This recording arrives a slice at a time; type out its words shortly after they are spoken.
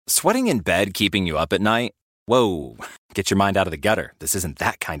Sweating in bed keeping you up at night? Whoa, get your mind out of the gutter. This isn't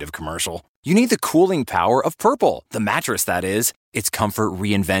that kind of commercial. You need the cooling power of Purple, the mattress that is. It's comfort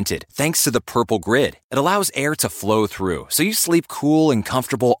reinvented thanks to the Purple Grid. It allows air to flow through, so you sleep cool and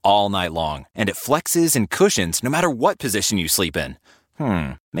comfortable all night long. And it flexes and cushions no matter what position you sleep in.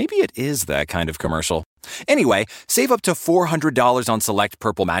 Maybe it is that kind of commercial. Anyway, save up to $400 on select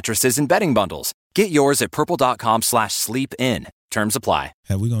Purple mattresses and bedding bundles. Get yours at purple.com/sleepin. Terms apply.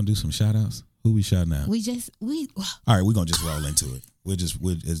 We gonna do some shout outs? Who we shouting out? All right, we're gonna just roll into it.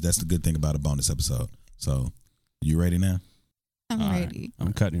 That's the good thing about a bonus episode. So, you ready now? I'm ready.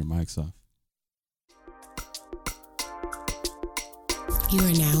 I'm cutting your mics off. You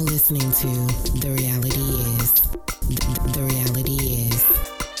are now listening to The Reality Is. The Reality Is.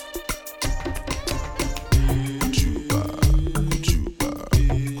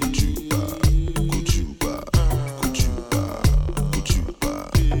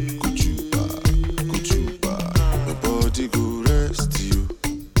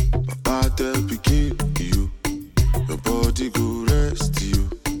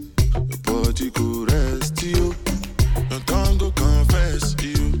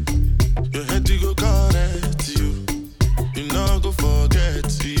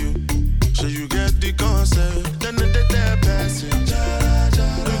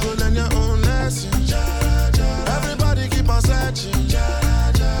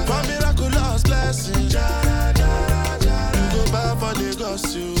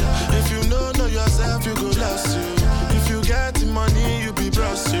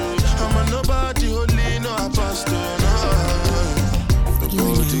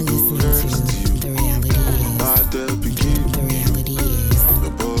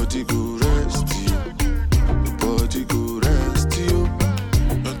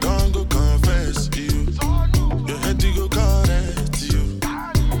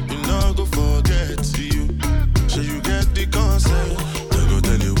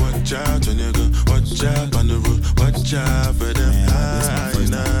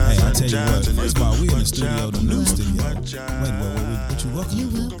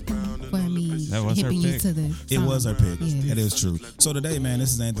 It was our pick. Yes. That is true. So today, man,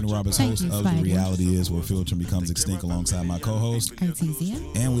 this is Anthony Roberts, host of The Reality Is, where Filtering Becomes Extinct, alongside my co-host,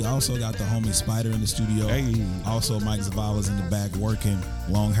 Artesia. And we also got the homie Spider in the studio. Hey. Also, Mike Zavala's in the back working.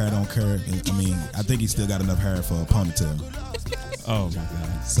 Long hair don't care. I think he still got enough hair for a ponytail. Oh, my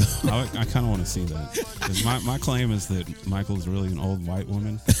God. So, I kind of want to see that. Because my claim is that Michael's really an old white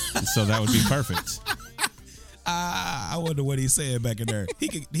woman, so that would be perfect. I wonder what he said back in there.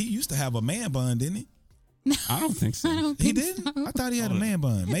 He used to have a man bun, didn't he? No, I don't think so. He didn't? So. I thought he had a man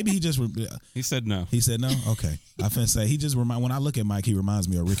bun. Maybe he just... He said no. He said no? Okay. I finna say, he just when I look at Mike, he reminds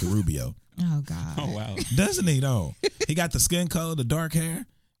me of Ricky Rubio. Oh, God. Oh, wow. Doesn't he, though? He got the skin color, the dark hair.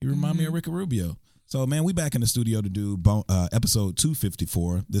 He remind me of Ricky Rubio. So, man, we back in the studio to do episode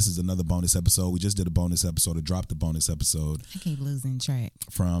 254. This is another bonus episode. We just did a bonus episode, or dropped the bonus episode. I keep losing track.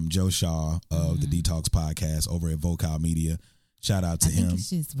 From Joe Shaw of the Detox Podcast over at Vocal Media. Shout out to him. I think it's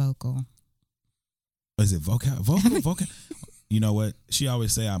just vocal. Is it vocal? Vocal? You know what? She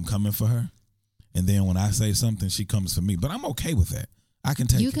always say I'm coming for her. And then when I say something, she comes for me. But I'm okay with that. I can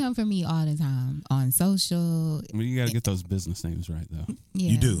take You come for me all the time on social. You got to get those business names right, though.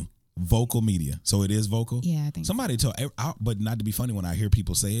 Yeah. You do. Vocal Media. So it is vocal? Yeah, I think somebody told, but not to be funny, when I hear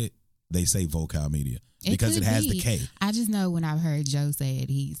people say it, they say Vocal Media because it has the K. I just know when I've heard Joe say it,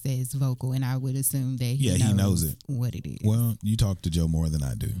 he says vocal, and I would assume that he knows it. What it is. Well, you talk to Joe more than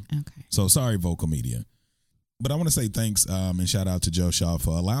I do. Okay. So sorry, Vocal Media. But I want to say thanks and shout out to Joe Shaw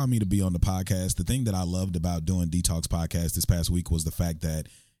for allowing me to be on the podcast. The thing that I loved about doing Detox Podcast this past week was the fact that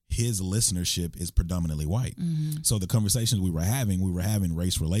his listenership is predominantly white. Mm-hmm. So the conversations we were having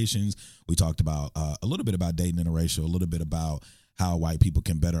race relations. We talked about a little bit about dating interracial, a little bit about how white people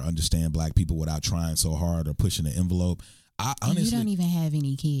can better understand black people without trying so hard or pushing the envelope. Honestly, you don't even have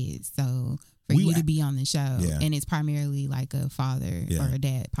any kids, so for you to be on the show, and it's primarily like a father or a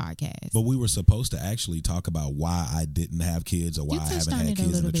dad podcast. But we were supposed to actually talk about why I didn't have kids or why I haven't had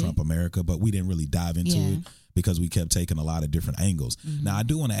kids in the Trump America, but we didn't really dive into it because we kept taking a lot of different angles. Mm-hmm. Now, I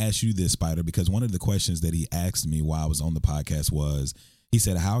do want to ask you this, Spider, because one of the questions that he asked me while I was on the podcast was, he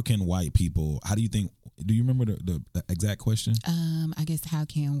said, how do you remember the exact question? I guess, how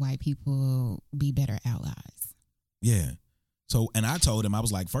can white people be better allies? Yeah. So, and I told him, I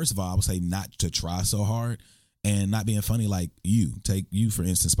was like, first of all, I would say not to try so hard. And not being funny, like take you for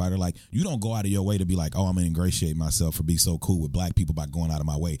instance, Spider, like you don't go out of your way to be like, oh, I'm gonna ingratiate myself or be so cool with black people by going out of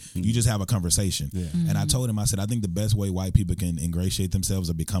my way. Mm-hmm. You just have a conversation. Yeah. Mm-hmm. And I told him, I said, I think the best way white people can ingratiate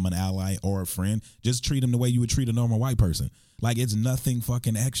themselves or become an ally or a friend, just treat them the way you would treat a normal white person. Like it's nothing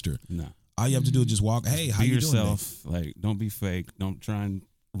fucking extra. No. All you have to do is just walk, hey, how you doing? Be yourself. Like, don't be fake. Don't try and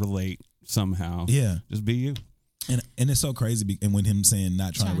relate somehow. Yeah. Just be you. And it's so crazy. And when him saying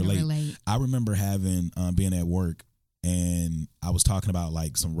not trying to relate, I remember having being at work and I was talking about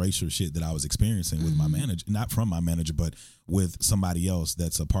like some racial shit that I was experiencing with my manager, not from my manager, but with somebody else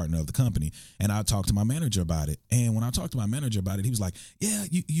that's a partner of the company. And I talked to my manager about it. And when I talked to my manager about it, he was like, yeah,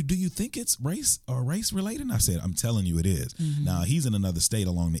 you do you think it's race or race related? And I said, I'm telling you it is. Mm-hmm. Now he's in another state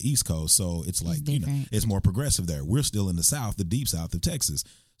along the East Coast. So it's like, you know, it's more progressive there. We're still in the South, the deep South of Texas.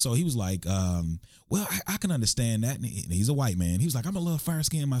 So he was like, well, I can understand that. And he's a white man. He was like, I'm a little fair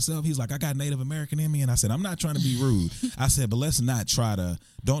skinned myself. He's like, I got Native American in me. And I said, I'm not trying to be rude. I said, but let's not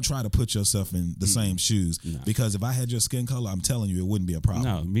don't try to put yourself in the same shoes. No. Because if I had your skin color, I'm telling you, it wouldn't be a problem.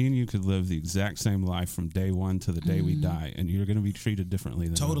 No, me and you could live the exact same life from day one to the day we die. And you're going to be treated differently.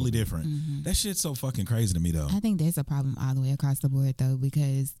 Totally different. Mm-hmm. That shit's so fucking crazy to me, though. I think there's a problem all the way across the board, though,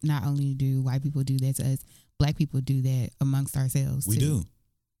 because not only do white people do that to us, black people do that amongst ourselves, We do.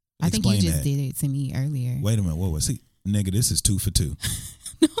 I think you just did it to me earlier. Wait a minute. What was he? Nigga, this is 2 for 2.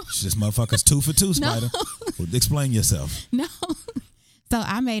 No. This motherfucker's 2 for 2, Spider. No. Well, explain yourself. No. So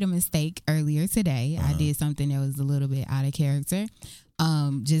I made a mistake earlier today. I did something that was a little bit out of character,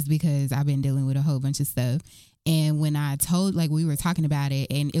 just because I've been dealing with a whole bunch of stuff. And when I told, like, we were talking about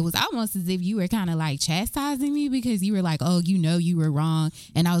it, and it was almost as if you were kind of like chastising me because you were like, oh, you know you were wrong.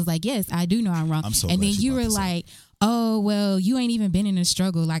 And I was like, yes, I do know I'm wrong. I'm so and glad then you were like, oh, well, you ain't even been in a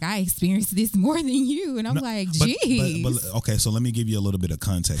struggle. Like, I experienced this more than you. And I'm like, geez. But, okay, so let me give you a little bit of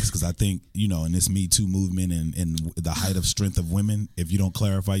context because I think, you know, in this Me Too movement and the height of strength of women, if you don't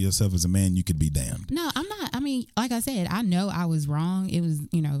clarify yourself as a man, you could be damned. No, I'm not. I mean, like I said, I know I was wrong. It was,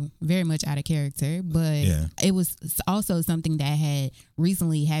 you know, very much out of character, but it was also something that had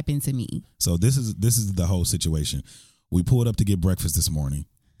recently happened to me. So this is the whole situation. We pulled up to get breakfast this morning,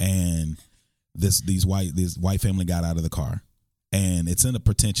 and this white family got out of the car, and it's in a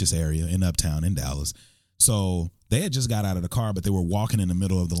pretentious area in Uptown in Dallas. So they had just got out of the car, but they were walking in the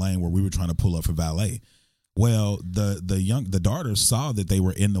middle of the lane where we were trying to pull up for valet. Well, the daughter saw that they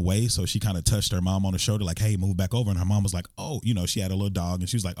were in the way, so she kind of touched her mom on the shoulder, like, "Hey, move back over." And her mom was like, "Oh," you know, she had a little dog, and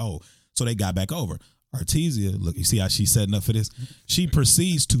she was like, "Oh." So they got back over. Artesia, look, you see how she's setting up for this? She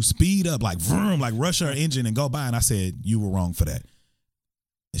proceeds to speed up, like vroom, like rush her engine and go by. And I said, "You were wrong for that."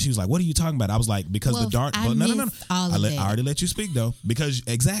 And she was like, "What are you talking about?" I was like, "Because the dark." No. I already let you speak though, because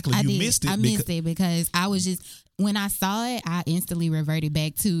exactly you missed it. I missed it because I was just, when I saw it, I instantly reverted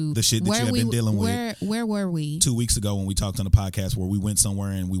back to the shit that you have been dealing with. Where were we? 2 weeks ago when we talked on the podcast where we went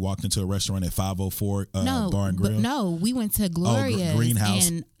somewhere and we walked into a restaurant at 504 Bar and Grill. No, we went to Gloria's. Greenhouse,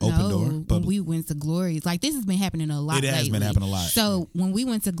 and open door. When we went to Gloria's. Like, this has been happening a lot lately. It has been happening a lot. So when we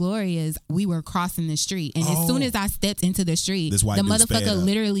went to Gloria's, we were crossing the street. And as soon as I stepped into the street, the motherfucker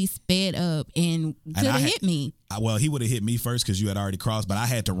literally sped up and could have hit me. Well, he would have hit me first because you had already crossed, but I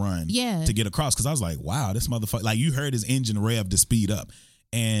had to run to get across because I was like, wow, this motherfucker, like, you heard his engine rev to speed up.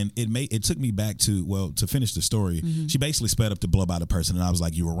 And it took me back to finish the story. Mm-hmm. She basically sped up to blow by the person, and I was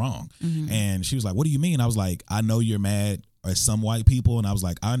like, "You were wrong." Mm-hmm. And she was like, "What do you mean?" I was like, "I know you're mad at some white people," and I was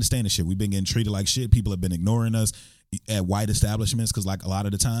like, "I understand the shit. We've been getting treated like shit. People have been ignoring us at white establishments because, like, a lot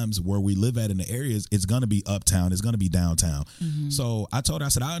of the times where we live at in the areas, it's gonna be uptown, it's gonna be downtown." Mm-hmm. So I told her, I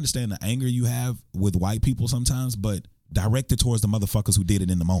said, "I understand the anger you have with white people sometimes, but direct it towards the motherfuckers who did it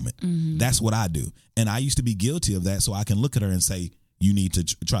in the moment." Mm-hmm. That's what I do, and I used to be guilty of that. So I can look at her and say, you need to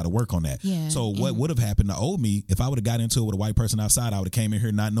try to work on that. Yeah, so what would have happened to old me if I would have got into it with a white person outside? I would have came in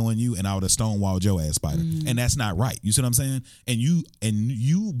here not knowing you, and I would have stonewalled your ass, Spider. Mm-hmm. And that's not right. You see what I'm saying? And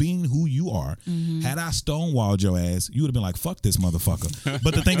you being who you are, had I stonewalled your ass, you would have been like, "Fuck this motherfucker."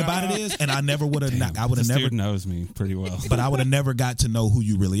 But the thing about it is, and I never would have. I would have never. Dude knows me pretty well. But I would have never got to know who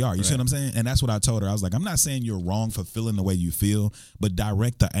you really are. You see what I'm saying? And that's what I told her. I was like, I'm not saying you're wrong for feeling the way you feel, but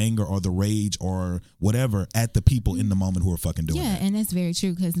direct the anger or the rage or whatever at the people in the moment who are fucking doing it. Yeah, and that's very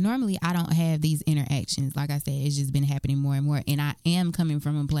true because normally I don't have these interactions. Like I said, it's just been happening more and more. And I am coming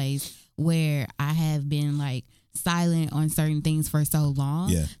from a place where I have been like silent on certain things for so long.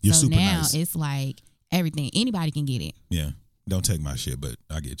 Yeah, you're so super now nice. It's like everything. Anybody can get it. Yeah. Don't take my shit, but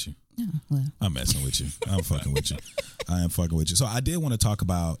I get you. Oh, well. I'm messing with you. I'm fucking with you. I am fucking with you. So I did want to talk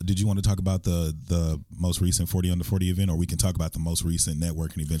about, did you want to talk about the most recent 40 Under 40 event, or we can talk about the most recent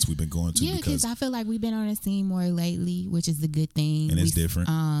networking events we've been going to? Yeah, because I feel like we've been on the scene more lately, which is a good thing. And it's different.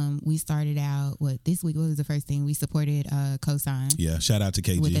 We started out, this week, what was the first thing? We supported Cosign. Yeah, shout out to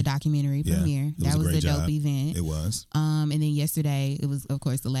KG. With the documentary premiere. That was a dope event. It was. And then yesterday, it was, of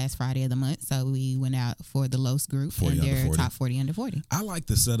course, the last Friday of the month, so we went out for the Los group and their top 40 under 40. I like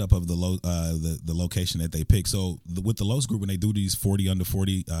the setup of the location that they pick. So with the Los group, when they do these 40 under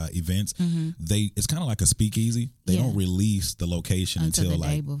 40 events, it's kind of like a speakeasy. They don't release the location until the like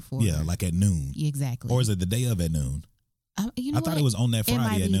day before. Yeah, like at noon. Exactly. Or is it the day of at noon? You know I thought it was on that Friday it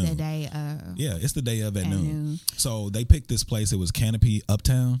might at be noon. The day yeah, it's the day of at noon. So they picked this place. It was Canopy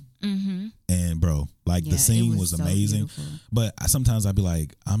Uptown. And bro, like the scene was so amazing. Beautiful. But sometimes I'd be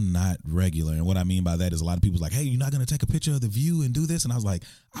like, I'm not regular. And what I mean by that is a lot of people's like, hey, you're not going to take a picture of the view and do this? And I was like,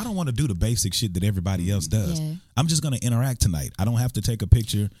 I don't want to do the basic shit that everybody else does. Yeah. I'm just going to interact tonight. I don't have to take a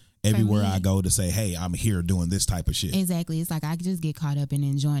picture everywhere I go to say, hey, I'm here doing this type of shit. Exactly. It's like I just get caught up in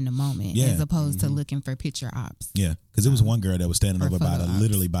enjoying the moment as opposed to looking for picture ops. Yeah. Because there was one girl that was standing over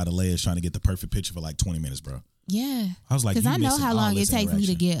literally by the ledge trying to get the perfect picture for like 20 minutes, bro. Yeah. I was like, because I know how long it takes me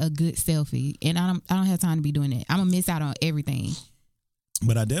to get a good selfie, and I don't have time to be doing that. I'm gonna miss out on everything.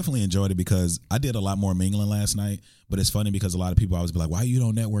 But I definitely enjoyed it because I did a lot more mingling last night. But it's funny because a lot of people always be like, why you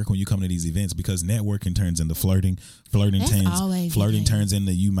don't network when you come to these events? Because networking turns into flirting. Flirting turns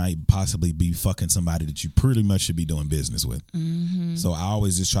into you might possibly be fucking somebody that you pretty much should be doing business with. So I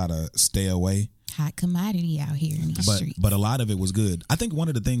always just try to stay away. Hot commodity out here in these streets. But a lot of it was good. I think one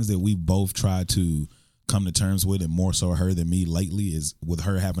of the things that we both tried to come to terms with, and more so her than me lately, is with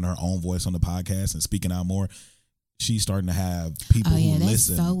her having her own voice on the podcast and speaking out more. She's starting to have people who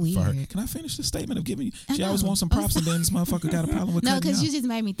listen so weird. for her. Can I finish the statement of giving you? She always wants some props, and then this motherfucker got a problem with no, because you just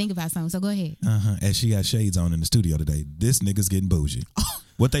made me think about something. So go ahead. And she got shades on in the studio today. This nigga's getting bougie.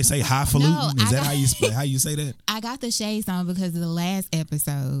 What they say, highfalutin? Is that how you say that? I got the shades on because of the last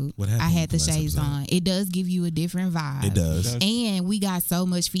episode. What happened? I had the shades on. It does give you a different vibe. It does. And we got so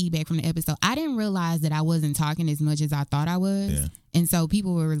much feedback from the episode. I didn't realize that I wasn't talking as much as I thought I was. Yeah. And so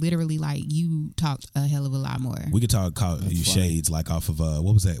people were literally like, you talked a hell of a lot more. We could call you shades like off of,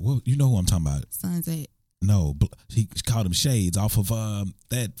 what was that? Well, you know who I'm talking about. Sunset. No, he called him shades off of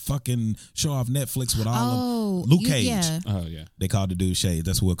that fucking show off Netflix with all of Luke Cage. Yeah. Oh, yeah. They called the dude Shades.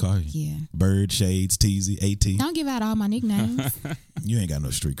 That's what we'll call you. Yeah. Bird, Shades, Teasy, AT. Don't give out all my nicknames. You ain't got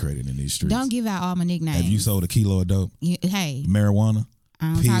no street credit in these streets. Don't give out all my nicknames. Have you sold a kilo of dope? Hey. Marijuana?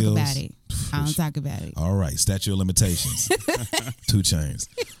 I don't talk about it. I don't talk about it. All right. Statute of limitations. 2 chains.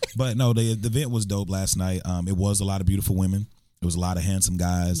 But no, the event was dope last night. It was a lot of beautiful women. It was a lot of handsome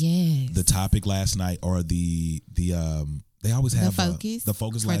guys. Yes. The topic last night, or they always have the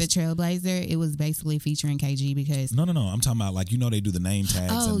focus for the Trailblazer. It was basically featuring KG because no. I'm talking about like they do the name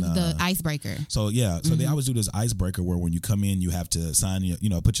tags. Oh, and, the icebreaker. So yeah, so they always do this icebreaker where when you come in, you have to sign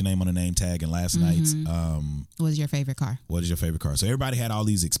put your name on the name tag. And last night's what was your favorite car? What is your favorite car? So everybody had all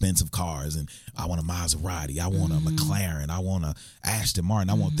these expensive cars, and I want a Maserati, I want a McLaren, I want a Aston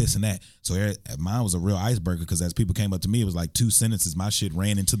Martin, I want this and that. So mine was a real icebreaker because as people came up to me, it was like 2 sentences. My shit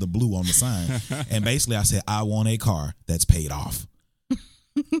ran into the blue on the sign, and basically I said, I want a car that's paid off.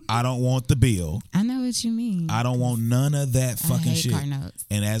 I don't want the bill. I know what you mean. I don't want none of that fucking shit. Car notes.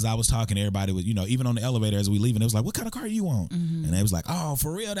 And as I was talking, everybody was, even on the elevator as we leaving, it was like, what kind of car you want? And they was like, oh,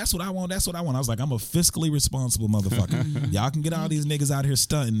 for real? That's what I want. That's what I want. I was like, I'm a fiscally responsible motherfucker. Y'all can get all these niggas out here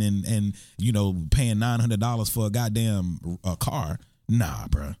stunting and paying $900 for a goddamn car. Nah,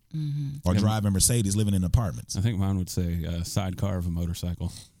 bro. Or driving Mercedes, living in apartments. I think mine would say sidecar of a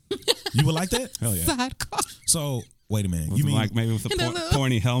motorcycle. You would like that? Hell yeah. Sidecar. So wait a minute. You mean like maybe with a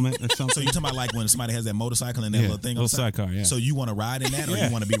pointy helmet or something? So you talking about like when somebody has that motorcycle and that little thing on the side? Sidecar, yeah. So you want to ride in that, or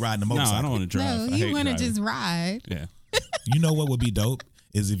you want to be riding the motorcycle? No, I don't want to drive. No, you want to just ride. Yeah. You know what would be dope?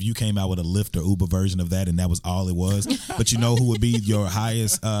 Is if you came out with a Lyft or Uber version of that and that was all it was. But you know who would be your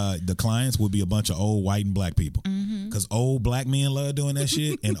highest, the clients would be a bunch of old white and black people. Because old black men love doing that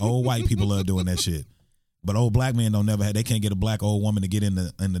shit and old white people love doing that shit. But old black men they can't get a black old woman to get in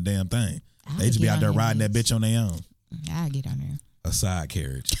the damn thing. They just be out there riding that bitch on their own. I'll get on there. A side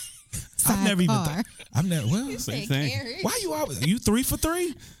carriage. I've never well, same thing. Why you 3 for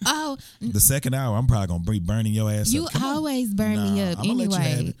 3? Oh, the second hour, I'm probably gonna be burning your ass you up. You always burn me up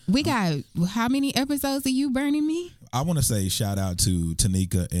anyway. We got how many episodes of you burning me? I want to say shout out to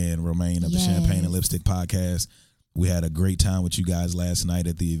Tanika and Romaine of the Champagne and Lipstick podcast. We had a great time with you guys last night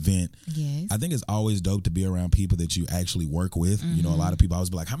at the event. Yes. I think it's always dope to be around people that you actually work with. A lot of people always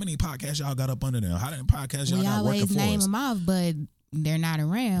be like, how many podcasts y'all got up under there? How many podcasts y'all got working for us? We always name them off, but they're not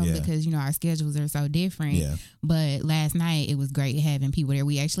around because, you know, our schedules are so different. Yeah. But last night it was great having people there.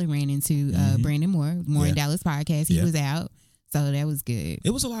 We actually ran into Brandon Moore in Dallas podcast. He was out. So that was good.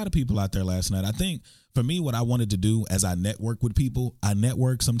 It was a lot of people out there last night. I think for me, what I wanted to do as I network with people, I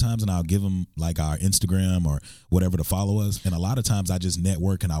network sometimes and I'll give them like our Instagram or whatever to follow us. And a lot of times I just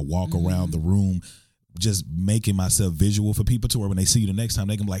network and I walk around the room just making myself visual for people to where when they see you the next time,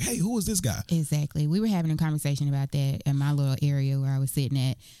 they can be like, hey, who is this guy? Exactly. We were having a conversation about that in my little area where I was sitting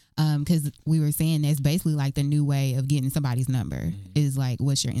at. Because we were saying that's basically like the new way of getting somebody's number is like,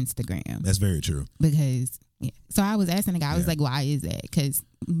 what's your Instagram? That's very true. Because, so I was asking the guy, I was like, why is that? Because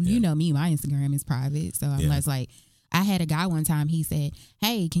you know me, my Instagram is private. So I'm like, I had a guy one time, he said,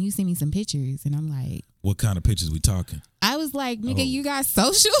 hey, can you send me some pictures? And I'm like, what kind of pictures we talking? I was like, nigga, you got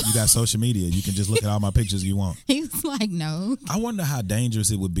social? You got social media. You can just look at all my pictures you want. He was like, no. I wonder how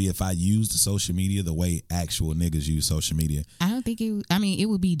dangerous it would be if I used social media the way actual niggas use social media. I don't think it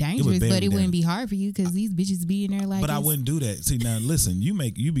would be dangerous, but it wouldn't be hard for you because these bitches be in there like. But I wouldn't do that. See, now listen,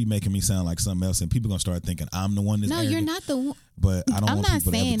 you be making me sound like something else, and people gonna start thinking I'm the one that's arrogant. You're not the one. But I don't I'm want not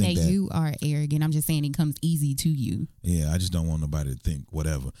people saying to ever think that you are arrogant. I'm just saying it comes easy to you. Yeah, I just don't want nobody to think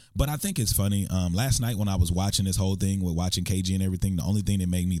whatever. But I think it's funny. Last night when I was watching this whole thing with watching KG and everything, the only thing that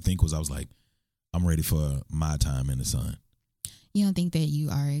made me think was I was like, I'm ready for my time in the sun. You don't think that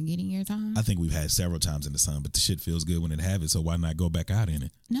you are getting your time? I think we've had several times in the sun, but the shit feels good when it have it, so why not go back out in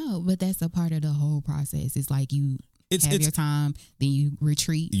it? No, but that's a part of the whole process. It's like you have your time, then you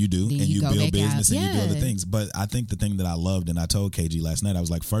retreat. You do, then and you build business out. and you do other things. But I think the thing that I loved, and I told KG last night, I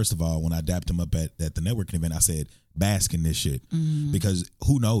was like, first of all, when I dapped him up at the networking event, I said, bask in this shit. Because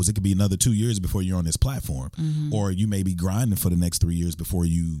who knows, it could be another 2 years before you're on this platform. Or you may be grinding for the next 3 years before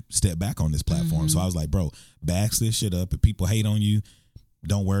you step back on this platform. So I was like, bro, bask this shit up. If people hate on you,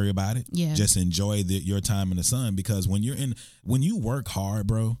 don't worry about it. Yeah. Just enjoy your time in the sun. Because when you work hard,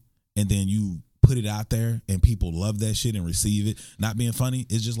 bro, and then you put it out there and people love that shit and receive it, not being funny,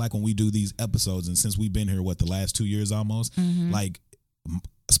 it's just like when we do these episodes, and since we've been here the last 2 years almost, like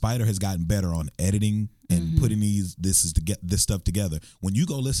Spider has gotten better on editing and putting this stuff together. When you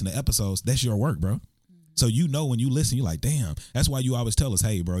go listen to episodes, that's your work, bro. So you know when you listen, you're like, damn. That's why you always tell us,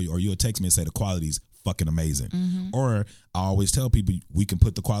 hey, bro, or you'll text me and say the quality's fucking amazing. Or I always tell people we can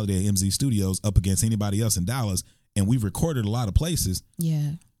put the quality of MZ Studios up against anybody else in Dallas, and we've recorded a lot of places.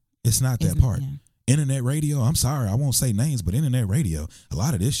 Yeah. It's not that part. Yeah. Internet radio, I'm sorry, I won't say names, but internet radio, a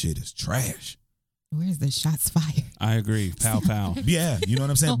lot of this shit is trash. Where's the shots fired? I agree. Pow, pow. Yeah, you know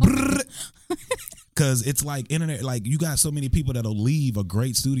what I'm saying? Because it's like internet, like you got so many people that'll leave a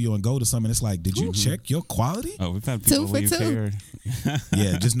great studio and go to something. It's like, did you check your quality? Oh, we've had people leave here.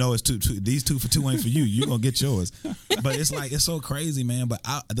 Yeah, just know it's two. These 2 for 2 ain't for you. You're going to get yours. But it's like, it's so crazy, man. But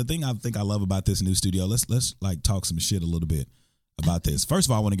the thing I think I love about this new studio, let's like talk some shit a little bit about this. First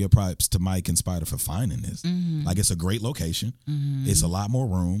of all, I want to give props to Mike and Spider for finding this. Like, it's a great location. It's a lot more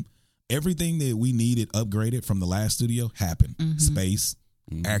room. Everything that we needed upgraded from the last studio happened. Space,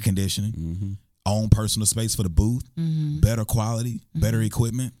 air conditioning, own personal space for the booth, better quality, better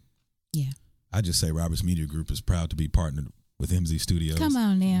equipment. Yeah. I just say Roberts Media Group is proud to be partnered with MZ Studios. Come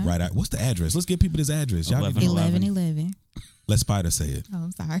on now. Right out. What's the address? Let's give people this address. 1111. Let Spider say it. Oh,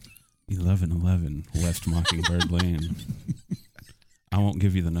 I'm sorry. 1111 West Mockingbird Lane. I won't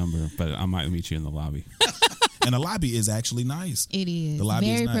give you the number, but I might meet you in the lobby. And the lobby is actually nice. It is. The lobby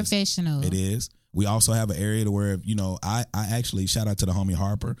very is nice. Professional. It is. We also have an area to where, you know, I actually shout out to the homie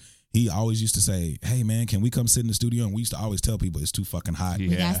Harper. He always used to say, hey, man, can we come sit in the studio? And we used to always tell people it's too fucking hot.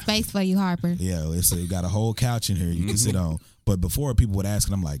 We got space for you, Harper. Yeah, we got a whole couch in here you can sit on. But before, people would ask,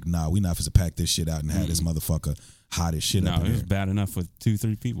 and I'm like, nah, we not supposed to pack this shit out and have this motherfucker hot as shit up in it was here. bad enough with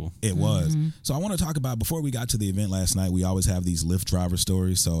 2-3 people. It was. So I want to talk about, before we got to the event last night, we always have these Lyft driver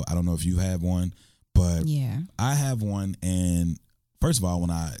stories. So I don't know if you have one, but I have one. And first of all,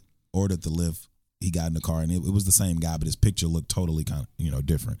 when I ordered the Lyft, he got in the car, and it was the same guy, but his picture looked totally kind of,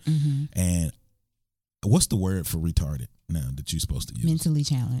 different. And what's the word for retarded now that you're supposed to use? Mentally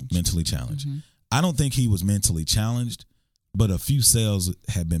challenged. Mentally challenged. I don't think he was mentally challenged, but a few cells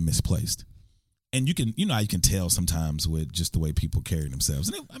had been misplaced. And you can tell sometimes with just the way people carry themselves.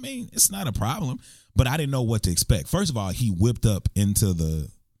 And it's not a problem, but I didn't know what to expect. First of all, he whipped up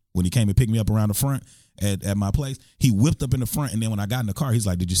when he came and picked me up around the front at my place, he whipped up in the front. And then when I got in the car, he's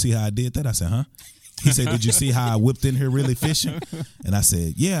like, did you see how I did that? I said, huh? He said, did you see how I whipped in here really efficient? And I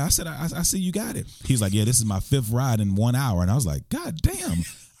said, yeah. I said, I see you got it. He's like, yeah, this is my 5th ride in 1 hour. And I was like, God damn.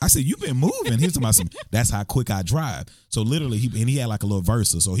 I said, you've been moving. He's talking about that's how quick I drive. So literally, he had like a little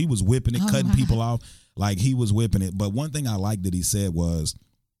Versa. So he was whipping it, cutting people off. Like, he was whipping it. But one thing I liked that he said was,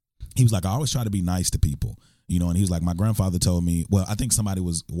 he was like, I always try to be nice to people. you know, and he was like, my grandfather told me, well, I think somebody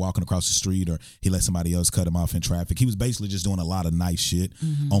was walking across the street or he let somebody else cut him off in traffic. He was basically just doing a lot of nice shit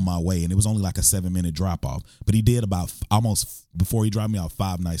on my way. And it was only like a 7-minute drop off. But he did about almost, before he dropped me off,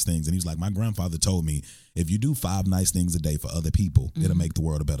 5 nice things. And he was like, my grandfather told me, if you do 5 nice things a day for other people, it'll make the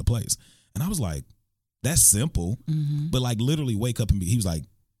world a better place. And I was like, that's simple. But like literally wake up and he was like,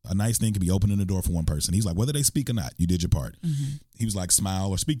 a nice thing could be opening the door for one person. He's like, whether they speak or not, you did your part. He was like, smile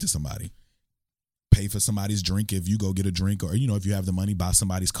or speak to somebody. Pay for somebody's drink if you go get a drink, or, you know, if you have the money, buy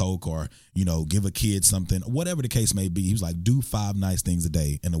somebody's Coke, or, you know, give a kid something, whatever the case may be. He was like, do 5 nice things a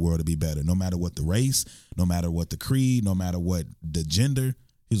day and the world will be better. No matter what the race, no matter what the creed, no matter what the gender.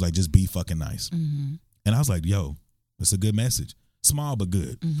 He was like, just be fucking nice. And I was like, yo, that's a good message. Small but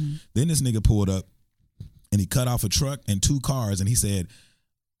good. Then this nigga pulled up and he cut off a truck and 2 cars, and he said,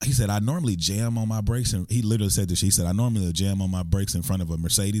 I normally jam on my brakes, and he literally said this. He said, I normally jam on my brakes in front of a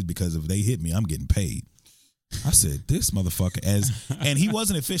Mercedes because if they hit me, I'm getting paid. I said, this motherfucker, and he was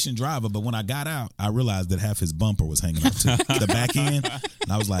an efficient driver, but when I got out, I realized that half his bumper was hanging off to the back end.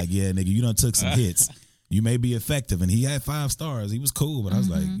 And I was like, yeah, nigga, you done took some hits. You may be effective. And he had 5 stars. He was cool, but I was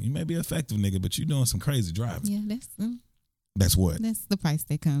like, you may be effective, nigga, but you doing some crazy driving. Yeah, That's what? That's the price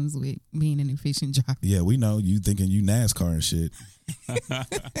that comes with being an efficient driver. Yeah, we know you thinking you NASCAR and shit.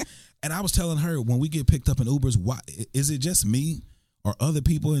 And I was telling her, when we get picked up in Ubers, why is it just me or other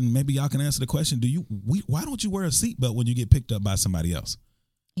people? And maybe y'all can answer the question: why don't you wear a seatbelt when you get picked up by somebody else?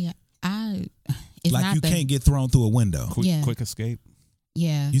 Yeah, it's like you can't get thrown through a window. Quick escape.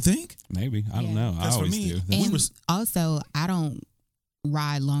 Yeah, you think? Maybe, I don't know. I always do. And also, I don't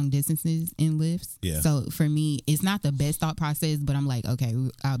ride long distances in Lyfts. Yeah. So for me, it's not the best thought process, but I'm like, okay,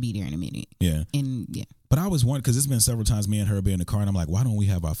 I'll be there in a minute. Yeah. And yeah. But I always wondered, because it's been several times me and her be in the car, and I'm like, why don't we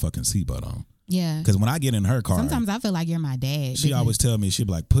have our fucking seatbelt on? Yeah. Because when I get in her car, sometimes I feel like you're my dad. She always tell me, she'd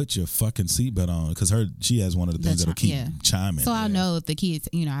be like, put your fucking seatbelt on, because she has one of the things that'll keep chiming. So I'll know if the kids,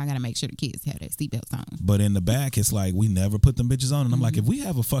 I got to make sure the kids have their seatbelts on. But in the back, it's like, we never put them bitches on. And I'm like, if we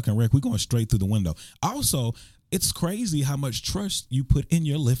have a fucking wreck, we're going straight through the window. Also, it's crazy how much trust you put in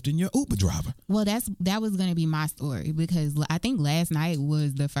your Lyft and your Uber driver. Well, that was going to be my story, because I think last night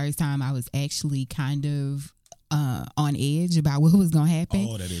was the first time I was actually kind of on edge about what was going to happen.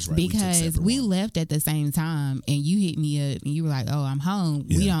 Oh, that is right. Because we left at the same time, and you hit me up and you were like, oh, I'm home.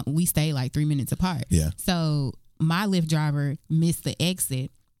 Yeah. We stayed like 3 minutes apart. Yeah. So my Lyft driver missed the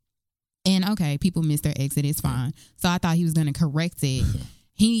exit. And okay, people miss their exit. It's fine. So I thought he was going to correct it.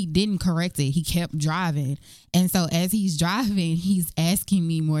 He didn't correct it. He kept driving. And so as he's driving, he's asking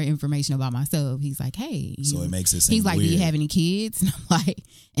me more information about myself. He's like, hey. So it makes it seem He's like, weird. do you have any kids? And I'm like,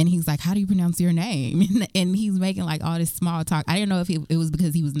 and he's like, how do you pronounce your name? And he's making like all this small talk. I didn't know if it was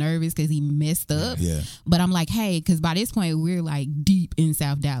because he was nervous because he messed up. Yeah. But I'm like, hey, because by this point, we're like deep in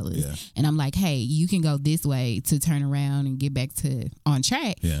South Dallas. Yeah. And I'm like, hey, you can go this way to turn around and get back to on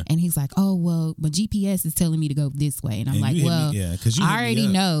track. Yeah. And he's like, oh, well, but GPS is telling me to go this way. And I'm like, well, I already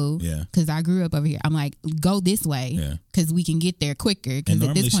know because I grew up over here. I'm like, go this way because we can get there quicker. Because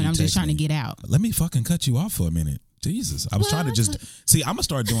at this point, I'm just trying to get out. Let me fucking cut you off for a minute. Jesus. I was trying to just see, I'm going to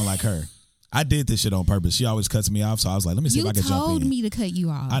start doing like her. I did this shit on purpose. She always cuts me off, so I was like, let me see if I can jump in. You told me to cut you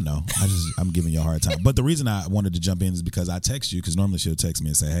off. I know. I'm giving you a hard time. But the reason I wanted to jump in is because I text you, because normally she'll text me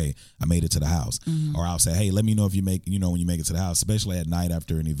and say, hey, I made it to the house. Mm-hmm. Or I'll say, hey, let me know if when you make it to the house, especially at night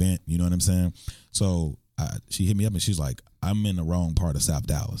after an event. You know what I'm saying? So she hit me up and she's like, I'm in the wrong part of South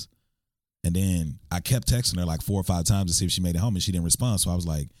Dallas. And then I kept texting her like 4 or 5 times to see if she made it home, and she didn't respond. So I was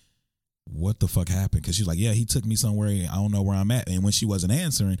like, what the fuck happened? Because she's like, yeah, he took me somewhere. I don't know where I'm at. And when she wasn't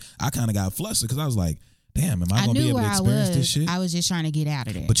answering, I kind of got flustered because I was like, damn, am I going to be able to experience this shit? I was just trying to get out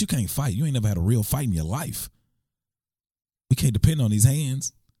of there. But you can't fight. You ain't never had a real fight in your life. We can't depend on these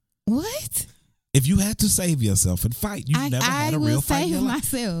hands. What? If you had to save yourself and fight, you never had a real fight in your life. I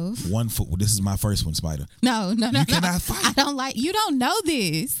will save myself. This is my first one, Spider. No. You cannot fight. You don't know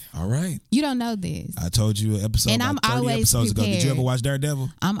this. All right. You don't know this. I told you an episode and I'm always episodes prepared. ago. Did you ever watch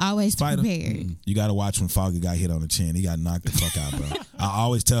Daredevil? I'm always Spider? prepared. You got to watch when Foggy got hit on the chin. He got knocked the fuck out, bro. I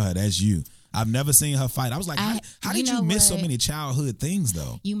always tell her, that's you. I've never seen her fight. I was like, how did you miss so many childhood things,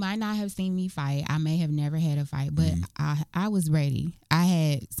 though? You might not have seen me fight. I may have never had a fight, but I was ready. I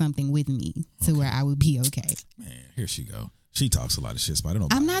had something with me to where I would be okay. Man, here she go. She talks a lot of shit, Spider.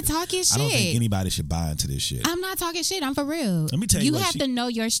 I'm not talking shit. I don't think anybody should buy into this shit. I'm not talking shit. I'm for real. Let me tell you, you have to know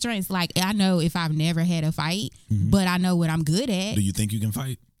your strengths. Like, I know if I've never had a fight, but I know what I'm good at. Do you think you can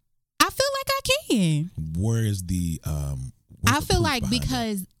fight? I feel like I can. Where is the I feel like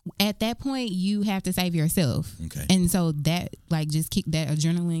because at that point you have to save yourself. Okay. And so that just kick that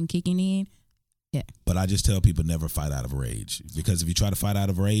adrenaline kicking in. Yeah. But I just tell people never fight out of rage, because if you try to fight out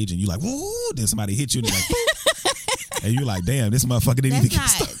of rage and you like, woo, then somebody hits you and you're like, And you're like, damn, this motherfucker didn't even get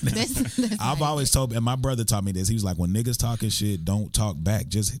That's started. that's I've not always told, and my brother taught me this. He was like, when niggas talking shit, don't talk back.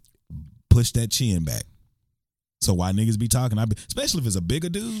 Just push that chin back. So why niggas be talking, especially if it's a bigger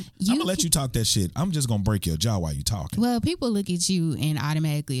dude, I'm going to let you talk that shit. I'm just going to break your jaw while you talking. Well, people look at you and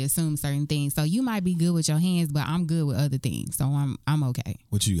automatically assume certain things. So you might be good with your hands, but I'm good with other things. So I'm okay.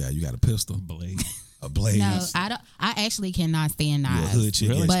 What you got? You got a pistol? Blade. A blade? No, I don't. I actually cannot stand You a knives. hood chick.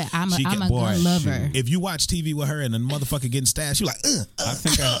 Really? But I'm a boy, gun lover. If you watch TV with her and the motherfucker getting stashed, you like, I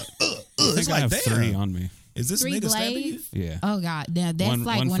think it's I like, have damn. 3 on me. Is this 3 nigga stabbing you? blades. Yeah. Oh God, now that's one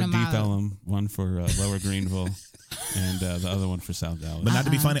like one for of Deep my. Ellum, one for Lower Greenville, and the other one for South Dallas. But not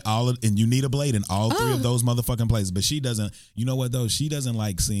to be funny, and you need a blade in all 3 of those motherfucking places. But she doesn't. You know what though? She doesn't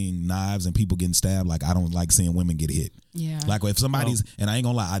like seeing knives and people getting stabbed. Like I don't like seeing women get hit. Yeah. Like if somebody's, and I ain't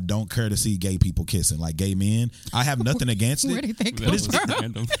gonna lie, I don't care to see gay people kissing. Like gay men, I have nothing against Where it. did they That come was from?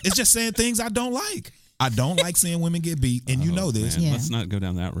 random. It's just saying things I don't like. I don't like seeing women get beat, and you know this. Man, Yeah. Let's not go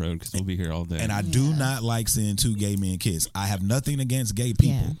down that road because we'll be here all day. And I do not like seeing 2 gay men kiss. I have nothing against gay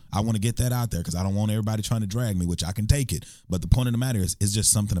people. Yeah. I want to get that out there because I don't want everybody trying to drag me, which I can take it. But the point of the matter is, it's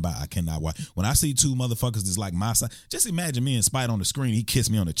just something about I cannot watch. When I see 2 motherfuckers that's like my side, just imagine me and Spite on the screen. He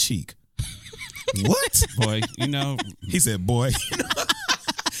kissed me on the cheek. What? Boy, He said, boy.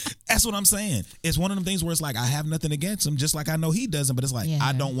 That's what I'm saying. It's one of them things where it's like I have nothing against him, just like I know he doesn't, but it's like Yeah.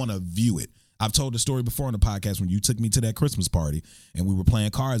 I don't want to view it. I've told the story before on the podcast when you took me to that Christmas party and we were playing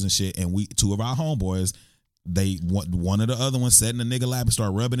cards and shit, and 2 of our homeboys, one of the other ones sat in the nigga lap and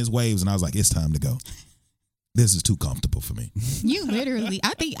started rubbing his waves, and I was like, it's time to go. This is too comfortable for me. You literally,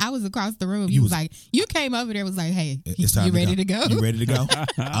 I think I was across the room. You You was- was like, you came over there, was like, hey, It's time you to ready to go? You ready to go?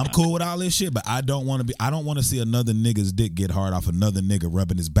 I'm cool with all this shit, but I don't want to see another nigga's dick get hard off another nigga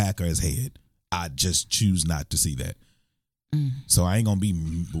rubbing his back or his head. I just choose not to see that. So I ain't gonna be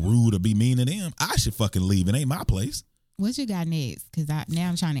rude or be mean to them. I should fucking leave. It ain't my place. What you got next? Because now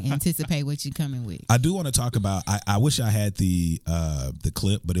I'm trying to anticipate what you coming with. I do want to talk about. I wish I had the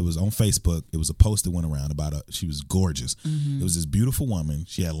clip, but it was on Facebook. It was a post that went around about she was gorgeous. It was this beautiful woman.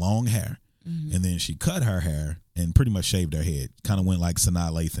 She had long hair, and then she cut her hair and pretty much shaved her head. Kind of went like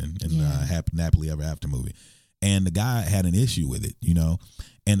Sanaa Lathan in Happily Ever After movie. And the guy had an issue with it, you know.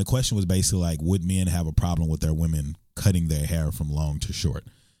 And the question was basically like, would men have a problem with their women cutting their hair from long to short?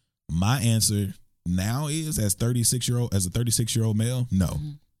 My answer now is, as a 36-year-old male, no.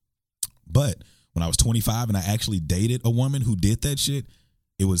 But when I was 25 and I actually dated a woman who did that shit,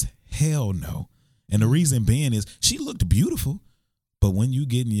 it was hell no. And the reason being is she looked beautiful, but when you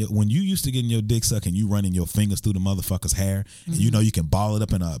used to getting your dick sucked and you running your fingers through the motherfucker's hair, and you know you can ball it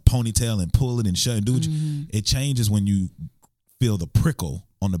up in a ponytail and pull it and shut and do it, it changes when you feel the prickle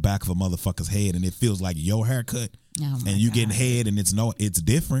on the back of a motherfucker's head and it feels like your haircut, Oh my and you God. getting head and it's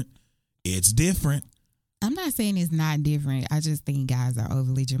different. It's different. I'm not saying it's not different. I just think guys are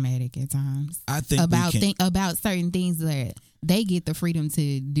overly dramatic at times. I think about certain things that they get the freedom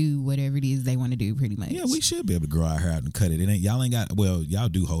to do whatever it is they want to do, pretty much. Yeah, we should be able to grow our hair out and cut it. Y'all ain't got, well, y'all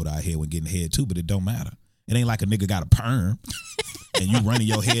do hold our head when getting head too, but it don't matter. It ain't like a nigga got a perm and you running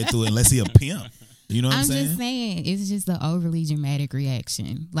your head through it unless he a pimp. You know what I'm saying? just saying, it's just an overly dramatic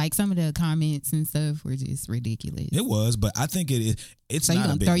reaction. Like some of the comments and stuff were just ridiculous. It was, but I think it's So not you a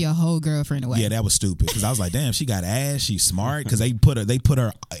gonna big throw your whole girlfriend away? Yeah, that was stupid because I was like, damn, she got ass, she's smart, because they put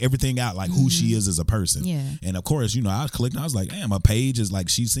her everything out, like who she is as a person. Yeah. And of course, you know, I was clicking, I was like, damn, her page is like,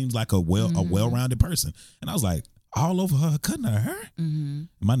 she seems like a well-rounded person. And I was like, all over her cutting her hair. Mm-hmm.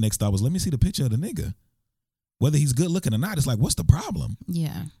 My next thought was, let me see the picture of the nigga. Whether he's good looking or not, it's like, what's the problem?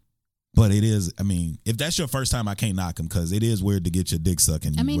 Yeah. But it is, I mean, if that's your first time, I can't knock him because it is weird to get your dick sucked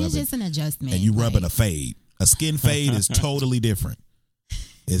and It's just an adjustment. and you rubbing like, a fade. A skin fade is totally different.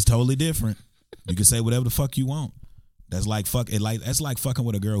 It's totally different. You can say whatever the fuck you want. That's like that's like fucking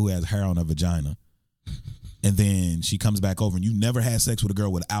with a girl who has hair on her vagina. And then she comes back over and you never had sex with a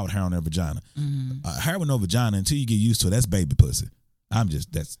girl without hair on her vagina. Hair with no vagina, until you get used to it, that's baby pussy.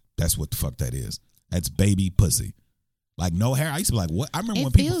 That's what the fuck that is. That's baby pussy. Like no hair. I used to be like, what? I remember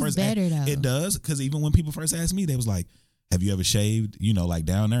when people first better, though. It does, because even when people first asked me, they was like, have you ever shaved, you know, like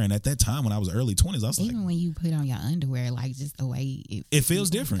down there? And at that time when I was early 20s, I was even like, when you put on your underwear, like just the way it feels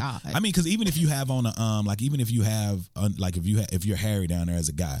different. God. I mean, because even if you have on a like, even if you have like if you're hairy down there as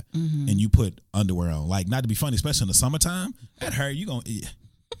a guy and you put underwear on, like, not to be funny, especially in the summertime, that hair your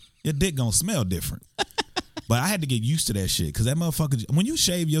dick gonna smell different. But I had to get used to that shit because that motherfucker, when you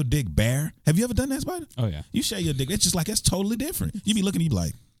shave your dick bare, have you ever done that, Spider? Oh, yeah. You shave your dick, it's just like, that's totally different. You be looking, you be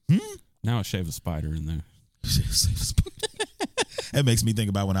like, Now I shave a spider in there. That makes me think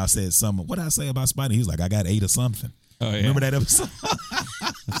about when I said what did I say about Spider? He was like, I got 8 or something. Oh, yeah. Remember that episode?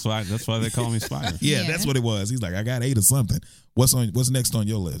 That's why they call me Spider. Yeah, that's what it was. He's like, I got 8 or something. What's next on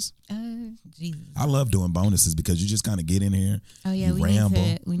your list? Jesus. I love doing bonuses because you just kind of get in here. Oh yeah,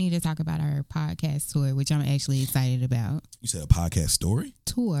 we need to talk about our podcast tour, which I'm actually excited about. You said a podcast story?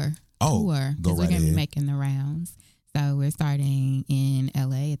 Tour. Oh, tour. go right we're gonna ahead. be making the rounds. So we're starting in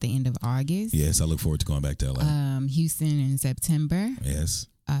LA at the end of August. Yes, I look forward to going back to LA. Houston in September. Yes.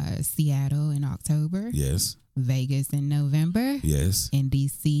 Seattle in October. Yes. Vegas in November. Yes. And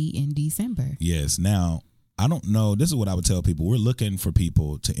DC in December. Yes. Now, I don't know. This is what I would tell people. We're looking for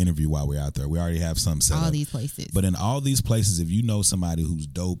people to interview while we're out there. We already have some set all up. these places. But in all these places, if you know somebody who's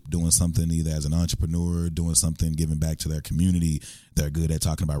dope doing something either as an entrepreneur, doing something, giving back to their community, they're good at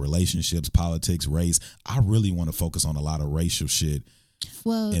talking about relationships, politics, race. I really want to focus on a lot of racial shit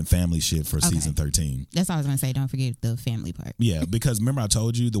and family shit for season 13. That's all I was going to say. Don't forget the family part. Yeah, because remember I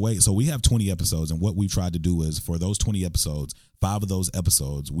told you so we have 20 episodes, and what we tried to do is for those 20 episodes, 5 of those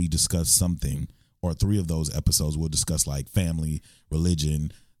episodes, we discuss something, or 3 of those episodes we'll discuss like family,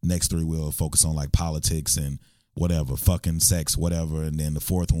 religion. Next 3 we'll focus on like politics and whatever, fucking sex, whatever. And then the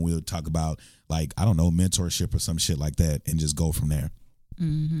 4th one we'll talk about like, I don't know, mentorship or some shit like that and just go from there.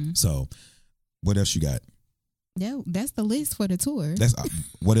 Mm-hmm. So what else you got? Yeah, that's the list for the tour. That's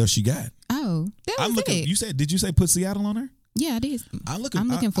what else you got? Oh, that was it. Did you say put Seattle on there? Yeah, I did. I'm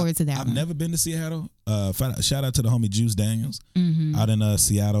looking forward to that I've one. never been to Seattle. Shout out to the homie Juice Daniels Mm-hmm. out in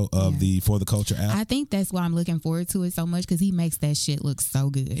Seattle of the For the Culture app. I think that's why I'm looking forward to it so much because he makes that shit look so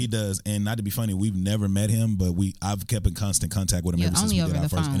good. He does, and not to be funny, we've never met him, but I've kept in constant contact with him ever since we did our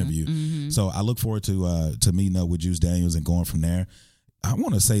first interview. Mm-hmm. So I look forward to meeting up with Juice Daniels and going from there. I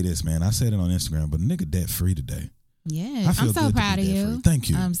want to say this, man. I said it on Instagram, but nigga debt free today. Yeah, I feel I'm so good proud to of be you. debt-free. Thank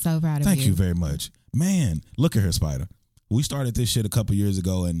you. I'm so proud of you. Thank you very much. Man, look at her, Spider. We started this shit a couple years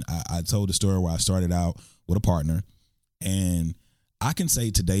ago, and I told the story where I started out with a partner, and I can say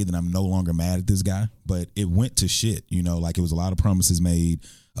today that I'm no longer mad at this guy, but it went to shit. You know, like it was a lot of promises made,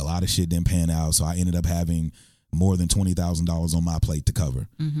 a lot of shit didn't pan out, so I ended up having more than $20,000 on my plate to cover.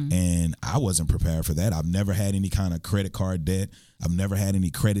 Mm-hmm. And I wasn't prepared for that. I've never had any kind of credit card debt. I've never had any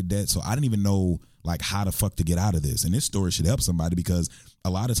credit debt. So I didn't even know like how the fuck to get out of this. And this story should help somebody because a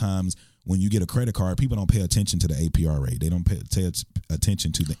lot of times when you get a credit card, people don't pay attention to the APR rate. They don't pay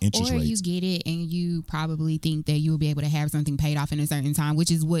attention to the interest rates. Or you get it and you probably think that you'll be able to have something paid off in a certain time,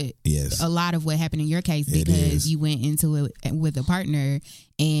 which is what a lot of what happened in your case because you went into it with a partner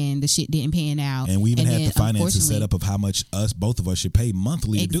and the shit didn't pan out. And we even had the finances set up of how much both of us should pay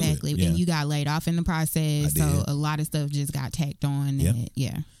monthly to do it. Exactly. And you got laid off in the process. So a lot of stuff just got tacked on.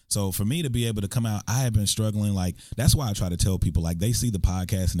 Yeah. So for me to be able to come out, I have been struggling. Like, that's why I try to tell people, like, they see the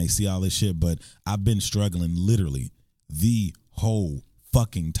podcast and they see all this shit, but I've been struggling literally the whole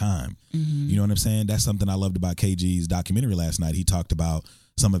fucking time. Mm-hmm. You know what I'm saying? That's something I loved about KG's documentary last night. He talked about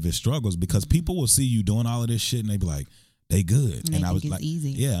some of his struggles because people will see you doing all of this shit and they be like, they good. And I was like,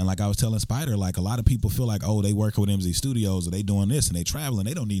 easy. Yeah. And like I was telling Spider, like a lot of people feel like, oh, they working with MZ Studios or they doing this and they traveling.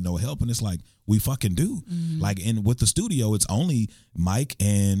 They don't need no help. And it's like, we fucking do. Mm-hmm. Like, and with the studio, it's only Mike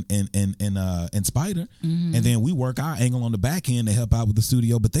and Spider. Mm-hmm. And then we work our angle on the back end to help out with the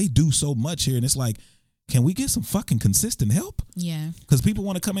studio, but they do so much here. And it's like, can we get some fucking consistent help? Yeah. Because people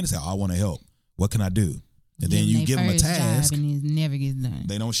want to come in and say, oh, I want to help. What can I do? And then you give them a task, and it never gets done.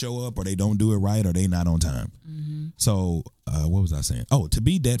 they don't show up or they don't do it right or they not on time. Mm-hmm. So what was I saying? Oh, to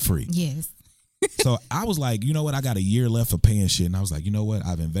be debt free. Yes. So I was like, you know what? I got a year left of paying shit. And I was like, you know what?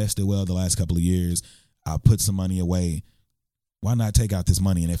 I've invested well the last couple of years. I put some money away. Why not take out this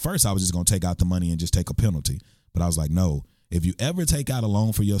money? And at first I was just going to take out the money and just take a penalty. But I was like, no, if you ever take out a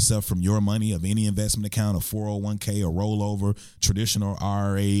loan for yourself from your money of any investment account, a 401k, a rollover, traditional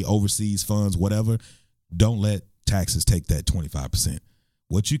IRA, overseas funds, whatever, don't let taxes take that 25%.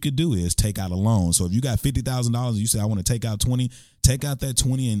 What you could do is take out a loan. So if you got $50,000 and you say, I want to take out 20, take out that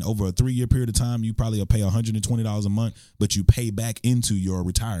 20 and over a 3-year period of time, you probably will pay $120 a month, but you pay back into your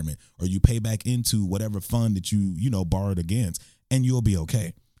retirement or you pay back into whatever fund that you borrowed against and you'll be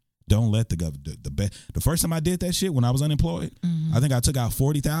okay. Don't let the first time I did that shit when I was unemployed, I think I took out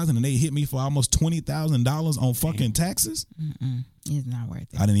 $40,000 and they hit me for almost $20,000 on fucking taxes. Mm-mm. It's not worth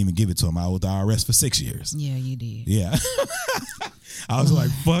it. I didn't even give it to them. I was with the IRS for 6 years. Yeah, you did. Yeah. I was like,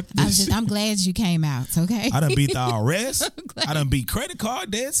 fuck this shit. I'm glad you came out, okay? I done beat the IRS. I done beat credit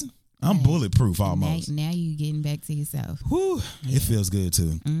card debts. I'm bulletproof almost. Now you getting back to yourself. Whew, it feels good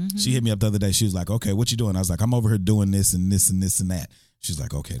too. Mm-hmm. She hit me up the other day. She was like, okay, what you doing? I was like, I'm over here doing this and this and this and that. She's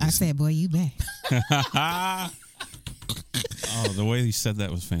like, okay. I said, boy, you back. Oh, the way he said that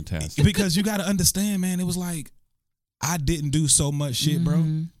was fantastic. Because you got to understand, man, it was like, I didn't do so much shit, bro.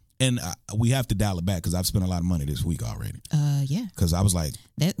 And we have to dial it back because I've spent a lot of money this week already. Yeah. Because I was like,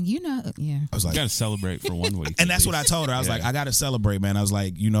 yeah. I was like, you got to celebrate for 1 week. and that's what I told her. I was like, I got to celebrate, man. I was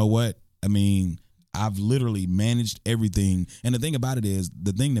like, you know what? I mean, I've literally managed everything. And the thing about it is,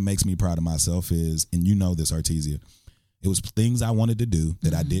 the thing that makes me proud of myself is, and you know this, Artesia, it was things I wanted to do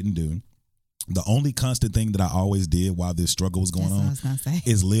that I didn't do. The only constant thing that I always did while this struggle was going on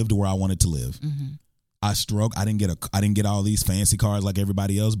is lived where I wanted to live. I struggled. I didn't get all these fancy cars like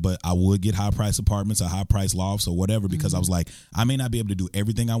everybody else, but I would get high price apartments or high price lofts or whatever because I was like, I may not be able to do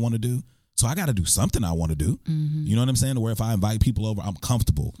everything I want to do, so I got to do something I want to do. You know what I'm saying? Where if I invite people over, I'm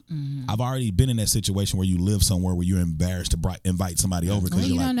comfortable. I've already been in that situation where you live somewhere where you're embarrassed to invite somebody over because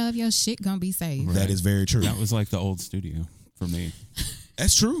you you're don't know if your shit gonna be safe. That is very true. That was like the old studio for me.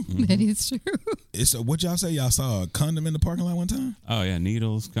 That's true. That is true. It's what y'all say. Y'all saw a condom in the parking lot one time? Oh yeah,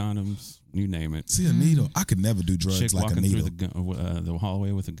 needles, condoms, you name it. See a needle? I could never do drugs Chick like a walking needle. through the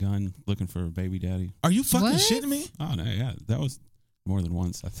hallway with a gun, looking for a baby daddy. Are you fucking What? shitting me? Oh no, yeah, that was more than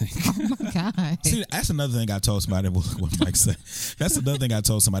once, I think. Oh my God. See, that's another thing I told somebody. What Mike said. That's another thing I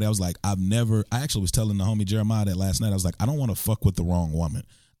told somebody. I was like, I actually was telling the homie Jeremiah that last night. I was like, I don't want to fuck with the wrong woman.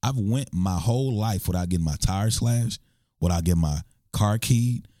 I've went my whole life without getting my tires slashed, without getting my car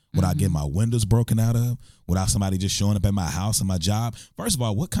keyed, without getting my windows broken out of, without somebody just showing up at my house and my job. First of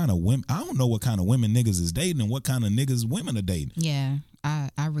all, what kind of women? I don't know what kind of women niggas is dating and what kind of niggas women are dating. Yeah,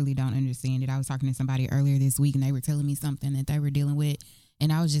 I really don't understand it. I was talking to somebody earlier this week and they were telling me something that they were dealing with,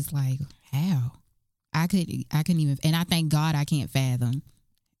 and I was just like, how? I couldn't even, and I thank God I can't fathom.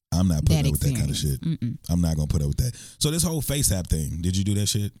 I'm not putting that up with that kind of shit. Mm-mm. I'm not gonna put up with that. So this whole face app thing, did you do that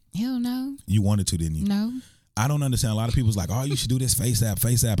shit? Hell no. You wanted to, didn't you? No. I don't understand. A lot of people's like, oh, you should do this face app.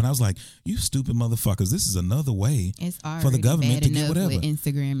 And I was like, you stupid motherfuckers. This is another way It's already for the government bad to get enough whatever. with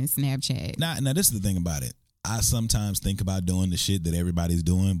Instagram and Snapchat. Now, this is the thing about it. I sometimes think about doing the shit that everybody's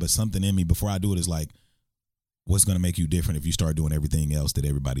doing, but something in me before I do it is like, what's going to make you different if you start doing everything else that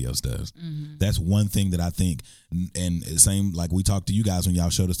everybody else does? That's one thing that I think. And same like we talked to you guys when y'all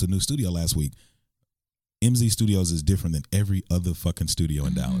showed us the new studio last week. MZ Studios is different than every other fucking studio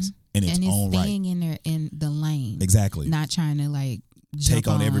in Dallas. In its own right. Staying in there in the lane. Exactly. Not trying to like take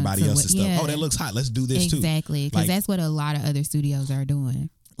on everybody else's stuff. Yeah. Oh, that looks hot. Let's do this too. Exactly. Because Like- that's what a lot of other studios are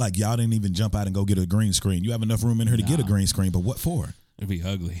doing. Like y'all didn't even jump out and go get a green screen. You have enough room in here to get a green screen, but what for? It'd be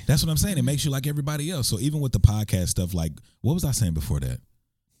ugly. That's what I'm saying. It makes you like everybody else. So even with the podcast stuff, like what was I saying before that?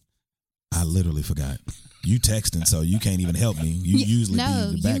 I literally forgot. You texting, so you can't even help me. You usually be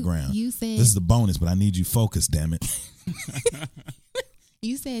in the background. You said This is the bonus, but I need you focused, damn it.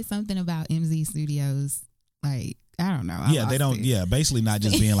 you said something about MZ Studios. Like, I don't know. Yeah, they don't. Yeah, basically not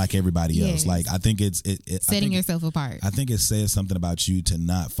just being like everybody else. Yes. Like I think it's setting yourself apart. I think it says something about you to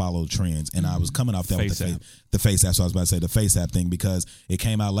not follow trends. And I was coming off that with Face app. the face app. So I was about to say the face app thing because it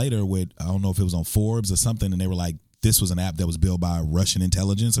came out later with, I don't know if it was on Forbes or something. And they were like, this was an app that was built by Russian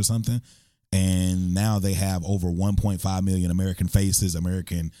intelligence or something. And now they have over 1.5 million American faces,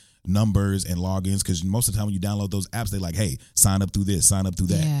 American numbers and logins. Because most of the time when you download those apps, they're like, hey, sign up through this, sign up through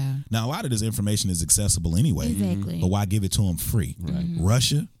that. Yeah. Now, a lot of this information is accessible anyway. Exactly. But why give it to them free? Right.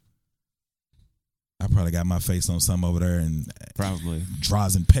 Russia? I probably got my face on some over there, and Probably.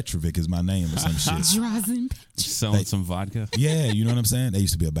 Drazen Petrovic is my name or some shit. Drazen. Selling some vodka. Yeah, you know what I'm saying? They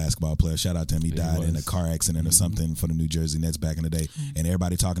used to be a basketball player. Shout out to him. He died in a was. car accident or something for the New Jersey Nets back in the day. And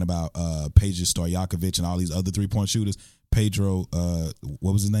everybody talking about Peja Stojakovic and all these other 3-point shooters. Pedro,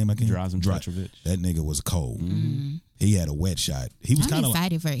 what was his name again? Drazen Petrovic. That nigga was cold. He had a wet shot. He was I'm kind of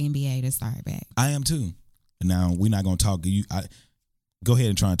like, excited for NBA to start back. I am too. Now, we're not going to talk. Go ahead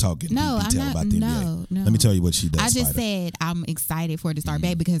and try and talk in No, I'm detail not. about the NBA. No. Let me tell you what she does. I just Spider. said I'm excited for it to start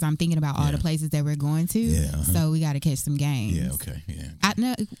back because I'm thinking about all the places that we're going to. Yeah, So we got to catch some games. Yeah, okay, yeah. I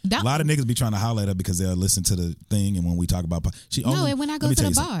know. A lot of niggas be trying to holler at her because they'll listen to the thing, and when we talk about she No, only, and when I let go me to tell the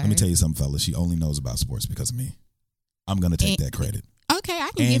you something. bar. Let me tell you something, fellas. She only knows about sports because of me. I'm gonna take that credit. Okay,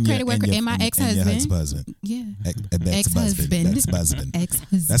 I can give credit where and my ex-husband. Ex-husband. Yeah. Ex-husband. Ex-husband.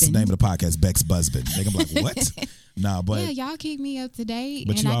 That's the name of the podcast, Bex Busbin. Nigga, I'm like, what? Nah, but Yeah, y'all keep me up to date,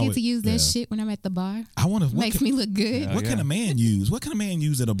 But and you I get always- to use that yeah. shit when I'm at the bar. I want to. Makes me look good. What can a man use? What can a man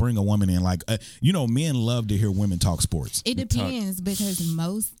use that'll bring a woman in? Like, men love to hear women talk sports. It depends because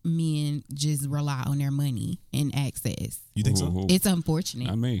most men just rely on their money and access. You think so? Ooh. It's unfortunate.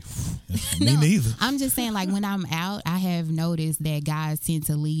 Not me. Me No, neither. I'm just saying, like, when I'm out, I have noticed that guys tend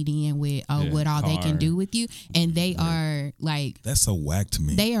to lead in with what all they can car. do with you. And they are, like, That's so whack to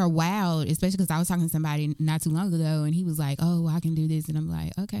me. they are wild, especially because I was talking to somebody not too long ago, and he was like, oh, I can do this. And I'm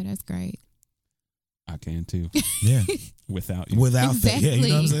like, okay, that's great. I can too. Yeah. Without you. Without that. Yeah, you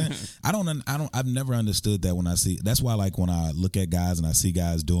know what I'm Exactly. saying? I've never understood that when I see, that's why like when I look at guys and I see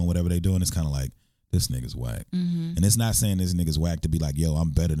guys doing whatever they doing, it's kind of like, this nigga's whack. Mm-hmm. And it's not saying this nigga's whack to be like, yo, I'm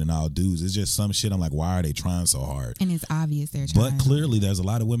better than all dudes. It's just some shit I'm like, why are they trying so hard? And it's obvious they're trying. But clearly there's a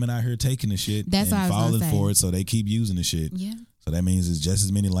lot of women out here taking the shit That's what I and was gonna falling say. for it, so they keep using the shit. Yeah. So that means it's just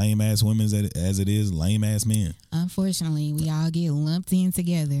as many lame ass women as it is lame ass men. Unfortunately, we all get lumped in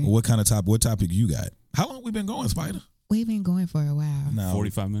together. What topic you got? How long we been going, Spider? We've been going for a while. No.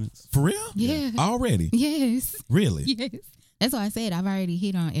 45 minutes. For real? Yeah. Already? Yes. Really? Yes. That's why I said I've already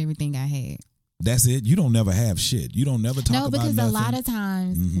hit on everything I had. That's it? You don't never have shit. You don't never talk No, about because nothing? a lot of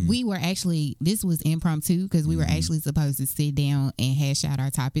times Mhm. we were actually, this was impromptu because we were Mhm. actually supposed to sit down and hash out our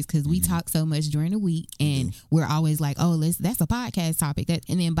topics because we talk so much during the week and do. we're always like, oh, that's a podcast topic.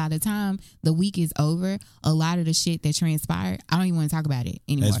 And then by the time the week is over, a lot of the shit that transpired, I don't even want to talk about it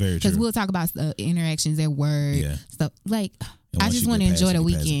anymore. That's very true. Because we'll talk about interactions at work, Yeah. stuff like. And I once just you want to get past enjoy it, the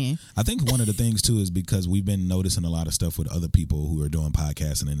you pass it. weekend. I think one of the things too is because we've been noticing a lot of stuff with other people who are doing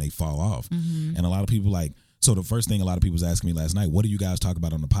podcasting and they fall off. Mm-hmm. And a lot of people like, so the first thing a lot of people was asking me last night, what do you guys talk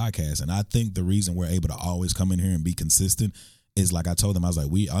about on the podcast? And I think the reason we're able to always come in here and be consistent is like I told them, I was like,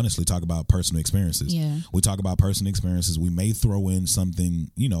 we honestly talk about personal experiences. Yeah. We talk about personal experiences. We may throw in something,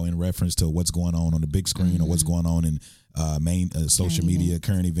 in reference to what's going on the big screen or what's going on in main social media,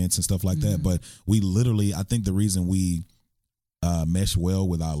 current events and stuff like that. But we literally, I think the reason we mesh well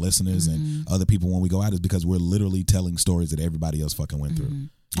with our listeners and other people when we go out is because we're literally telling stories that everybody else fucking went through. You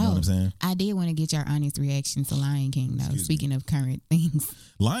know what I'm saying? I did want to get your honest reaction to Lion King, though. Speaking of current things.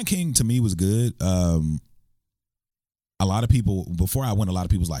 Lion King to me was good. A lot of people, before I went, a lot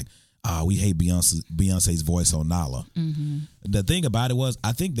of people was like, we hate Beyonce's voice on Nala. Mm-hmm. The thing about it was,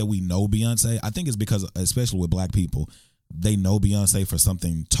 I think that we know Beyonce. I think it's because, especially with black people, they know Beyonce for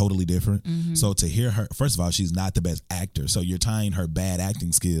something totally different. Mm-hmm. So to hear her, first of all, she's not the best actor. So you're tying her bad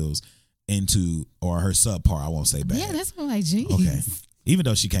acting skills into, or her subpar, I won't say bad. Yeah, that's what I'm like, geez. Okay. Even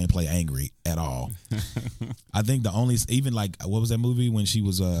though she can't play angry at all. I think the only, even like, what was that movie when she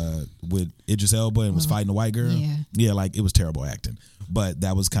was with Idris Elba and was fighting a white girl? Yeah. Yeah, like it was terrible acting. But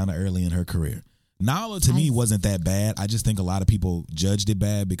that was kind of early in her career. Nala to me wasn't that bad. I just think a lot of people judged it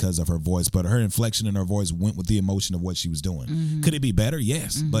bad because of her voice, but her inflection in her voice went with the emotion of what she was doing. Mm-hmm. Could it be better?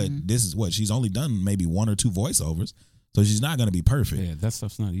 Yes. But this is what she's only done maybe one or two voiceovers. So she's not going to be perfect. Yeah, that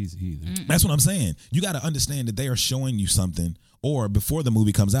stuff's not easy either. That's what I'm saying. You got to understand that they are showing you something, or before the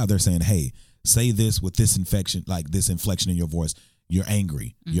movie comes out, they're saying, hey, say this with this inflection, like this inflection in your voice. You're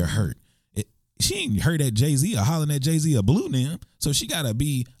angry. You're hurt. She ain't heard at Jay-Z or hollering at Jay-Z or Blue Nim. So she got to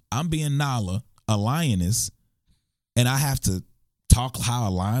be, I'm being Nala, a lioness, and I have to talk how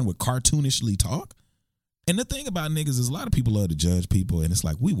a lion would cartoonishly talk. And the thing about niggas is a lot of people love to judge people, and it's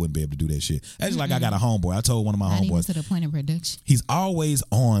like we wouldn't be able to do that shit. That's like I got a homeboy. I told one of my Not even homeboys. to the point of production. He's always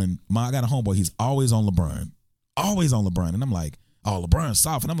on I got a homeboy, he's always on LeBron. Always on LeBron. And I'm like, oh, LeBron's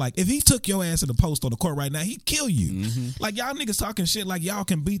soft. And I'm like, if he took your ass to the post on the court right now, he'd kill you. Like y'all niggas talking shit like y'all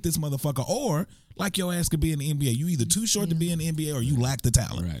can beat this motherfucker, or like your ass could be in the NBA. You either too short to be in the NBA or you lack the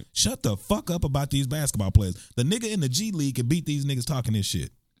talent. Right. Shut the fuck up about these basketball players. The nigga in the G League can beat these niggas talking this shit.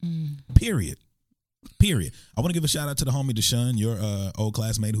 Period. I want to give a shout out to the homie Deshaun, your old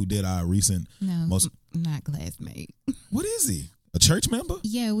classmate who did our recent No, not classmate. What is he? A church member?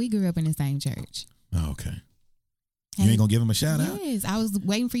 Yeah, we grew up in the same church. Oh, okay. You ain't gonna give him a shout out? Yes, I was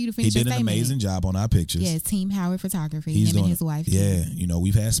waiting for you to He finish did your an statement. amazing job on our pictures. Yes, Team Howard Photography. He's him doing and his wife. Yeah, too.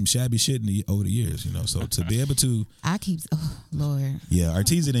 we've had some shabby shit over the years, so to be able to, I keep. Oh Lord. yeah,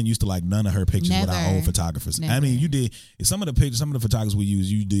 Artesia didn't used to like none of her pictures with our Never. old photographers. I Never. mean, you did some of the pictures, some of the photographers we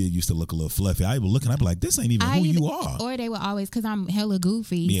used to look a little fluffy. I was looking, I'd be like, this ain't even who you are. Or they would always, because I'm hella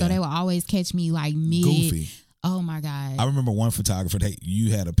goofy, Yeah. so they would always catch me like mid. Goofy. Oh my God. I remember one photographer that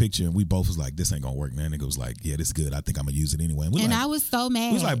you had a picture and we both was like, this ain't gonna work, man. Nigga was like, yeah, this is good. I think I'm gonna use it anyway. And, And I was so mad.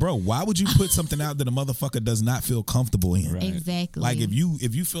 we was like, bro, why would you put something out that a motherfucker does not feel comfortable in? Right. Exactly. Like if you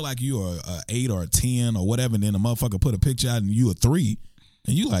feel like you are a 8 or a 10 or whatever, and then a motherfucker put a picture out and you a 3,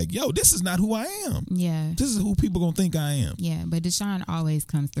 and you like, yo, this is not who I am. Yeah. This is who people gonna think I am. Yeah, but Deshaun always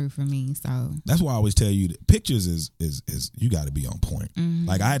comes through for me, so. That's why I always tell you that pictures is you got to be on point. Mm-hmm.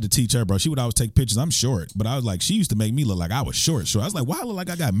 Like I had to teach her, bro. She would always take pictures. I'm short, but I was like, she used to make me look like I was short. I was like, why I look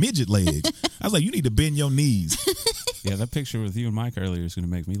like I got midget legs? I was like, you need to bend your knees. Yeah, that picture with you and Mike earlier is going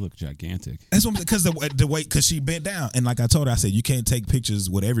to make me look gigantic. That's what because the way because she bent down, and like I told her, I said you can't take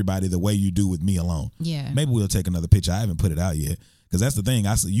pictures with everybody the way you do with me alone. Yeah. Maybe we'll take another picture. I haven't put it out yet because that's the thing.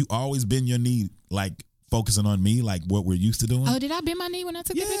 I said you always bend your knee like focusing on me, like what we're used to doing. Oh, did I bend my knee when I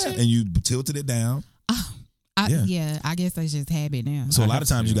took the yeah, picture? and you tilted it down. Oh, I guess that's just habit now. So a lot of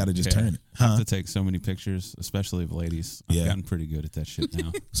times you got to just turn it. I have to take so many pictures, especially of ladies. I've gotten pretty good at that shit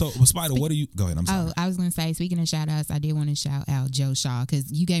now. So, Spider, what do you... Go ahead, I'm sorry. Oh, I was going to say, speaking of shout-outs, I did want to shout out Joe Shaw,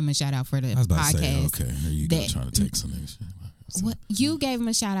 because you gave him a shout-out for the podcast. I was about to say, okay, there you go, trying to take some of this shit. What, you gave him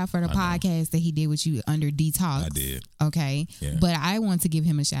a shout-out for the podcast that he did with you under Detox. I did. Okay. Yeah. But I want to give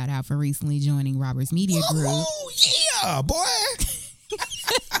him a shout-out for recently joining Robert's Media Group. Oh, yeah, boy!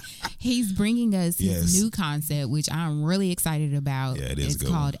 He's bringing us his new concept, which I'm really excited about. Yeah, it is. It's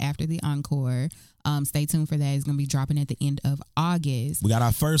called After the Encore. Stay tuned for that. It's going to be dropping at the end of August. We got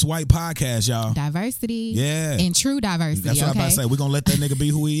our first white podcast, y'all. Diversity. Yeah. And true diversity. That's what I'm about to say. We're going to let that nigga be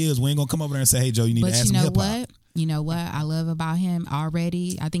who he is. We ain't going to come over there and say, hey, Joe, you need to add some hip hop. You know what I love about him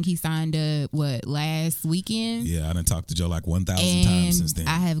already? I think he signed up, last weekend? Yeah, I done talked to Joe like 1,000 times since then.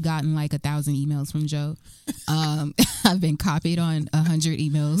 I have gotten like 1,000 emails from Joe. I've been copied on 100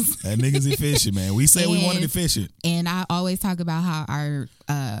 emails. That nigga's efficient, man. We said we wanted efficient. And I always talk about how our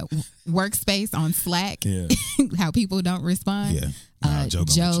workspace on Slack, how people don't respond. Yeah.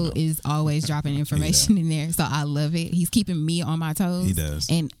 Joe is always dropping information in there, so I love it. He's keeping me on my toes. He does,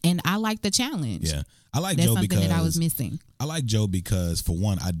 and I like the challenge. Yeah, I like That's Joe something because that I was missing. I like Joe because, for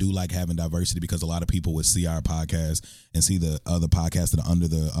one, I do like having diversity, because a lot of people would see our podcast and see the other podcasts that are under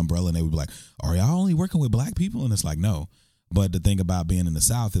the umbrella, and they would be like, "Are y'all only working with black people?" And it's like, no. But the thing about being in the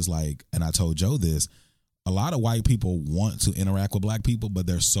South is like, and I told Joe this, a lot of white people want to interact with black people, but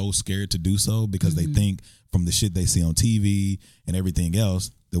they're so scared to do so because they think from the shit they see on TV and everything else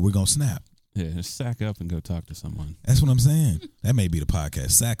that we're going to snap. Yeah, just sack up and go talk to someone. That's what I'm saying. That may be the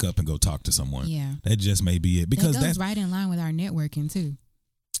podcast. Sack up and go talk to someone. Yeah. That just may be it. Because that goes that's right in line with our networking too.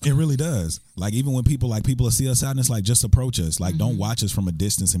 It really does. Like, even when people will see us out and it's like, just approach us. Like, don't watch us from a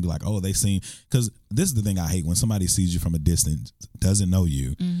distance and be like, oh, they seem, because this is the thing I hate, when somebody sees you from a distance, doesn't know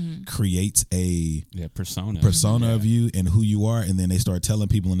you, creates a persona of you and who you are, and then they start telling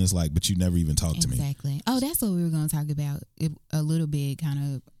people, and it's like, but you never even talked to me. Exactly. Oh, that's what we were going to talk about a little bit,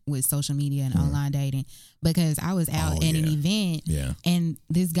 kind of with social media and online dating, because I was out at an event and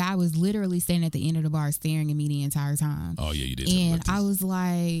this guy was literally standing at the end of the bar staring at me the entire time. Oh yeah, you did. And I was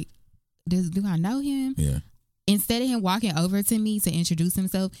like, do I know him? Yeah. Instead of him walking over to me to introduce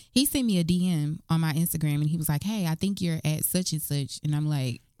himself, he sent me a DM on my Instagram and he was like, hey, I think you're at such and such. And I'm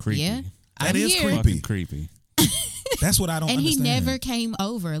like, creepy. Yeah, that is here. creepy. Creepy. That's what I don't understand. And he never came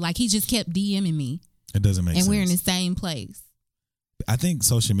over. Like, he just kept DMing me. It doesn't make sense. And we're in the same place. I think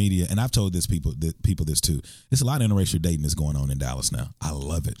social media, and I've told people this too, it's a lot of interracial dating that's going on in Dallas now. I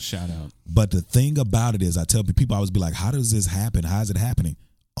love it. Shout out. But the thing about it is, I tell people, I always be like, how does this happen? How is it happening?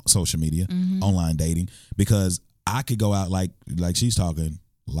 Social media, online dating. Because I could go out like she's talking,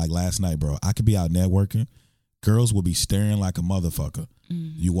 like last night, bro. I could be out networking. Girls will be staring like a motherfucker.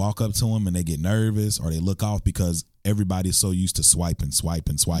 You walk up to them and they get nervous or they look off because everybody's so used to swiping.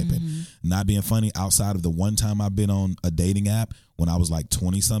 Not being funny, outside of the one time I've been on a dating app when I was like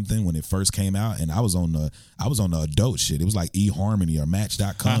 20 something, when it first came out, and I was on the adult shit. It was like eHarmony or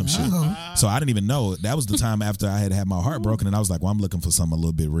Match.com shit. So I didn't even know. That was the time after I had my heart broken, and I was like, well, I'm looking for something a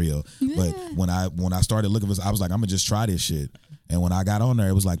little bit real. But when I started looking for, I was like, I'm gonna just try this shit. And when I got on there,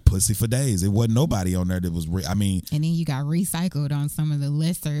 it was like pussy for days. It wasn't nobody on there that was real. I mean, and then you got recycled on some of the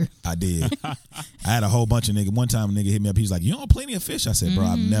lesser. I did. I had a whole bunch of niggas. One time a nigga hit me up. He's like, you on Plenty of Fish? I said, bro,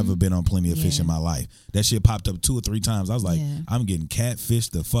 I've never been on Plenty of Fish in my life. That shit popped up 2 or 3 times. I was like, I'm getting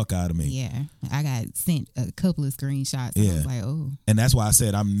catfished the fuck out of me. Yeah. I got sent a couple of screenshots. And I was like, oh. And that's why I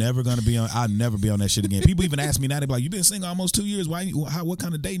said I'll never be on that shit again. People even ask me now, they be like, you been single almost 2 years. What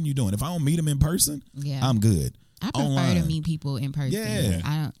kind of dating you doing? If I don't meet them in person, I'm good. I prefer to meet people in person.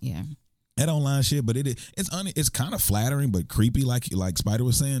 Yeah. That online shit, but it's kind of flattering but creepy, like Spider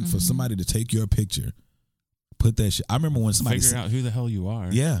was saying, for somebody to take your picture, put that shit. I remember when somebody figure out who the hell you are.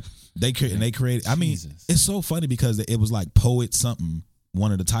 Yeah, they created. I mean, it's so funny because it was like poet something,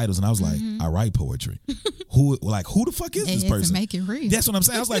 one of the titles, and I was like, I write poetry. Who the fuck is this person? To make it real. That's what I'm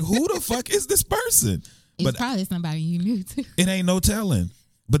saying. I was like, who the fuck is this person? It's probably somebody you knew too. It ain't no telling.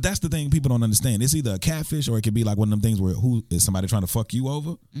 But that's the thing people don't understand. It's either a catfish or it could be like one of them things where who is somebody trying to fuck you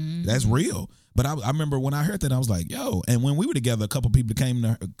over? That's real. But I remember when I heard that, I was like, yo. And when we were together, a couple people came to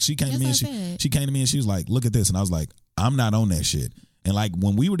her. She came to me and she came to me and she was like, look at this. And I was like, I'm not on that shit. And like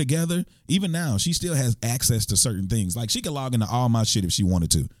when we were together, even now, she still has access to certain things. Like she could log into all my shit if she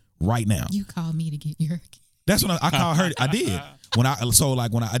wanted to right now. You called me to get your. That's when I called her. I did. When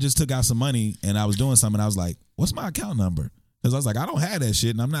I just took out some money and I was doing something, I was like, what's my account number? Because I was like, I don't have that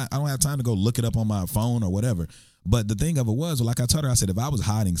shit, and I don't have time to go look it up on my phone or whatever. But the thing of it was, like I told her, I said, if I was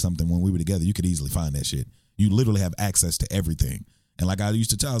hiding something when we were together, you could easily find that shit. You literally have access to everything. And like I used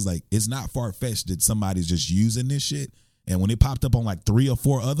to tell, I was like, it's not far fetched that somebody's just using this shit. And when it popped up on like 3 or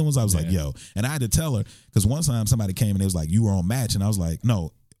 4 other ones, I was like, yo. And I had to tell her, because one time somebody came and it was like, you were on Match. And I was like,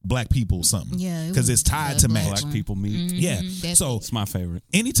 no, Black People something. Yeah. Because it's tied to Match. Black People Meet. Yeah. So It's my favorite.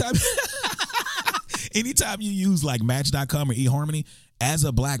 anytime you use like Match.com or eHarmony, as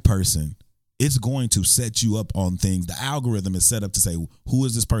a Black person, it's going to set you up on things. The algorithm is set up to say, who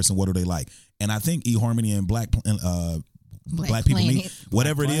is this person? What do they like? And I think eHarmony and Black People Meet,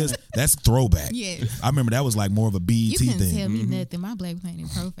 whatever it is, that's throwback. Yes. I remember that was like more of a BET You couldn't thing. tell me nothing. My Black Planet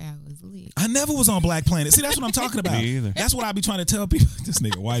profile was lit. I never was on Black Planet. See, that's what I'm talking about. Me either. That's what I be trying to tell people. This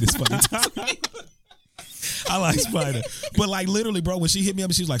nigga white as fucking. I like Spider, but like literally, bro, when she hit me up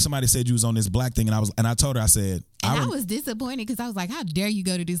and she was like, somebody said you was on this Black thing, and I told her, I said, I was disappointed because I was like, how dare you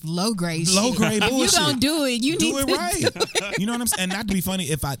go to this low grade Low grade If bullshit. you don't do it, you do need it to right. do it. You know what I'm saying? And not to be funny,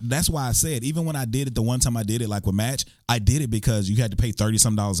 that's why I said, even when I did it, the one time I did it, like with Match, I did it because you had to pay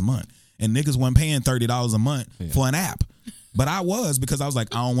 $30-some a month, and niggas wasn't paying $30 a month for an app. But I was, because I was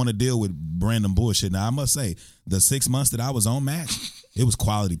like, I don't want to deal with random bullshit. Now I must say, the 6 months that I was on Match, it was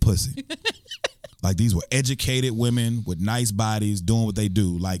quality pussy. Like, these were educated women with nice bodies doing what they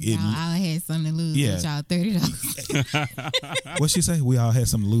do. Like, it. I had something to lose with y'all $30. What'd she say? We all had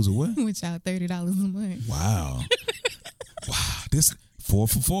something to lose with what? With y'all $30 a month. Wow. Wow. This 4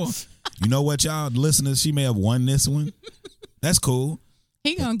 for 4. You know what, y'all listeners? She may have won this one. That's cool.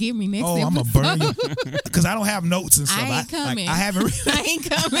 He gonna give me next I'm episode. gonna burn you because I don't have notes and stuff. I ain't coming. I haven't. I ain't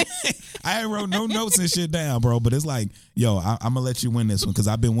coming. I ain't wrote no notes and shit down, bro. But it's like, yo, I'm gonna let you win this one because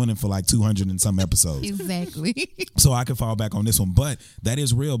I've been winning for like 200 and some episodes. Exactly. So I can fall back on this one. But that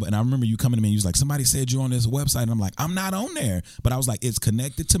is real. And I remember you coming to me and you was like, somebody said you're on this website. And I'm like, I'm not on there. But I was like, it's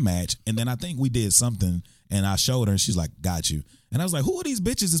connected to Match. And then I think we did something and I showed her and she's like, got you. And I was like, who are these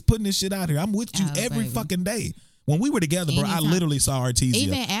bitches is putting this shit out here? I'm with you every fucking day. When we were together, bro, Anytime. I literally saw Artesia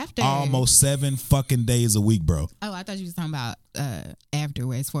Even after. almost 7 fucking days a week, bro. Oh, I thought you was talking about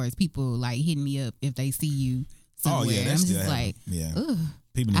afterwards, as far as people like hitting me up if they see you somewhere. Oh, yeah, I'm that's just still like, yeah. ugh.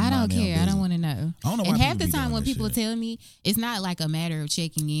 People need I to don't mind their own care. I don't business. want to know. I don't know why and half people the be time doing when this people shit. tell me, it's not like a matter of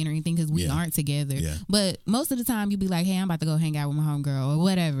checking in or anything because we Yeah. aren't together. Yeah. But most of the time you be like, hey, I'm about to go hang out with my homegirl or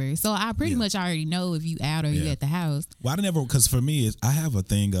whatever. So I pretty much already know if you out or you Yeah. at the house. Well, because for me, I have a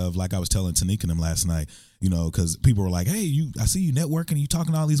thing of, like I was telling Tanika and them last night, you know, because people were like, hey, I see you networking and you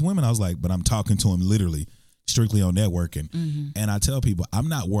talking to all these women. I was like, but I'm talking to them literally strictly on networking. Mm-hmm. And I tell people, I'm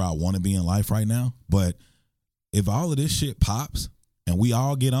not where I want to be in life right now, but if all of this shit pops and we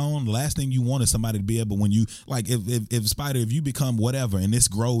all get on, the last thing you want is somebody to be able, when you, like, if Spider, if you become whatever and this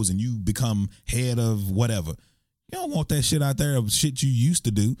grows and you become head of whatever, you don't want that shit out there of shit you used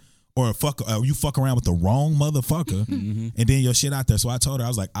to do. Or you fuck around with the wrong motherfucker and then your shit out there. So I told her, I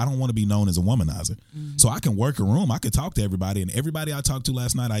was like, I don't want to be known as a womanizer. So I can work a room. I could talk to everybody. And everybody I talked to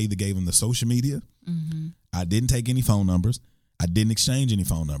last night, I either gave them the social media. I didn't take any phone numbers. I didn't exchange any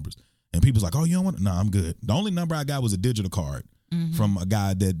phone numbers. And people's like, oh, you don't want to? No, I'm good. The only number I got was a digital card from a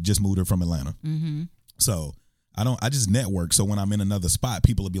guy that just moved her from Atlanta. So I just network. So when I'm in another spot,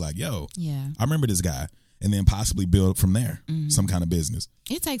 people will be like, yo, Yeah. I remember this guy. And then possibly build from there some kind of business.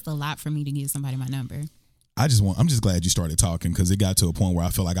 It takes a lot for me to give somebody my number. I'm just glad you started talking because it got to a point where I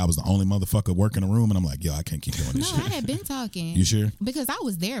felt like I was the only motherfucker working a room, and I'm like, yo, I can't keep doing this No, shit. I had been talking. You sure? Because I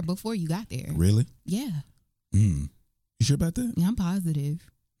was there before you got there. Really? Yeah. You sure about that? Yeah, I'm positive.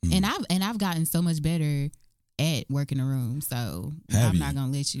 And I've gotten so much better at working a room, so Have I'm you? not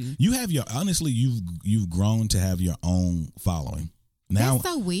gonna let you. You have honestly, you've grown to have your own following. Now, That's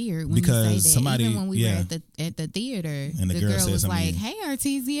so weird when because you say that. somebody- Even when we yeah. were at the theater, And the girl said was something like, to you. "Hey,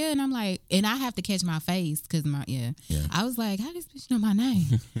 Artesia," and I'm like, and I have to catch my face because Yeah. I was like, "How does bitch know my name?"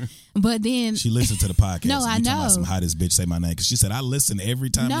 But then she listened to the podcast. No, I You talking about know. some how this bitch say my name because she said I listen every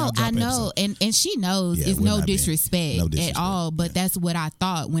time. no, y'all drop I know, episode. and she knows Yeah, it's we're no not being- disrespect, no disrespect. at all. But that's what I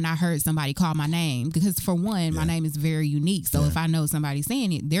thought when I heard somebody call my name because for one, my Yeah. name is very unique. So Yeah. if I know somebody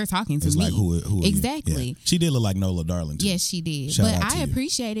saying it, they're talking to It's me. like who are you? Exactly. Yeah. She did look like Nola Darling too. Yes, she did. Shout But out to I you.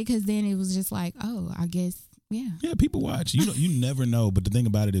 appreciate it because then it was just like, oh, I guess, yeah. Yeah, people watch. You never know. But the thing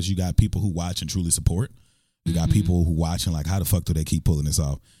about it is you got people who watch and truly support. You got people who watch and like, how the fuck do they keep pulling this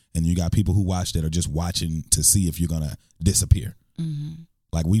off? And you got people who watch that are just watching to see if you're going to disappear.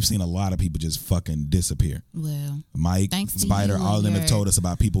 Like we've seen a lot of people just fucking disappear. Well, Mike, Thanks to Spider, you all of them and have your- told us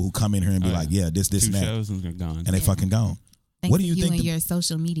about people who come in here and be like, yeah, this, 2 and that. shows and they're gone. And they fucking gone. thanks What do to you think and the- your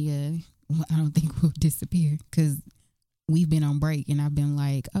social media, I don't think will disappear because we've been on break and I've been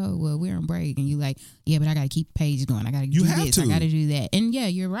like, oh, well, we're on break. And you like, yeah, but I got to keep the page going. I got to do this. I got to do that. And yeah,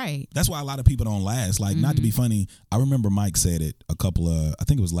 you're right. That's why a lot of people don't last. Like, not to be funny, I remember Mike said it I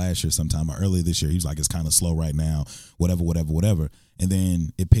think it was last year sometime or earlier this year. He was like, it's kind of slow right now, whatever. And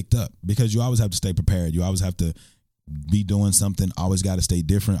then it picked up because you always have to stay prepared. You always have to be doing something, always got to stay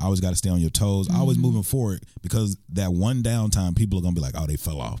different, always got to stay on your toes, always moving forward, because that one downtime, people are going to be like, oh, they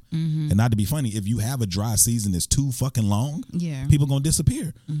fell off. And not to be funny, if you have a dry season that's too fucking long, people going to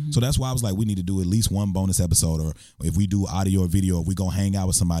disappear. So that's why I was like, we need to do at least one bonus episode, or if we do audio or video, if we going to hang out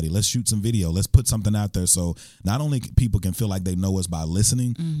with somebody, let's shoot some video, let's put something out there so not only people can feel like they know us by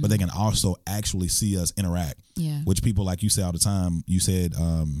listening, but they can also actually see us interact. Which people, like you say all the time, you said,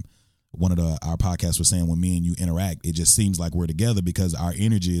 one of our podcasts was saying when me and you interact, it just seems like we're together because our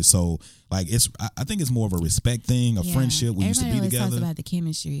energy is so like I think it's more of a respect thing, a friendship. We used to be together. Talks about the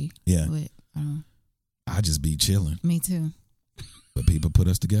chemistry. Yeah, but, I just be chilling. Me too. But people put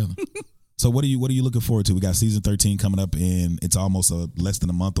us together. So what are you looking forward to? We got season 13 coming up, and it's almost less than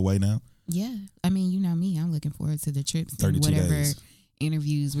a month away now. Yeah, I mean, you know me, I'm looking forward to the trips 32 and whatever days.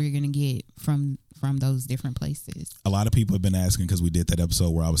 Interviews we're gonna get from those different places. A lot of people have been asking because we did that episode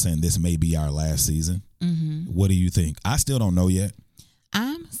where I was saying this may be our last season. What do you think? I still don't know yet.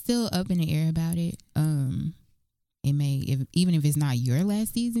 I'm still up in the air about it. It may, even if it's not your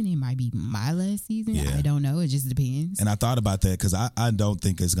last season, it might be my last season. Yeah. I don't know. It just depends. And I thought about that because I don't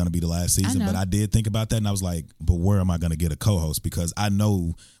think it's going to be the last season, but I did think about that, and I was like, but where am I going to get a co-host? Because I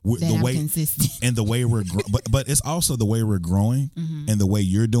know the way consistent. And the way we're but it's also the way we're growing and the way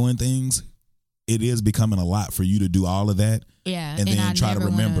you're doing things. It is becoming a lot for you to do all of that. Yeah. And then I try to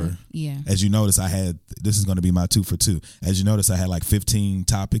remember. As you notice, this is going to be my 2 for 2. As you notice, I had like 15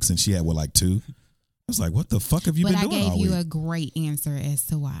 topics and she had like 2. I was like, what the fuck have you been doing all week? But I gave you a great answer as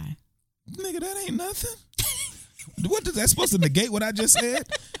to why. Nigga, that ain't nothing. What is that supposed to negate what I just said?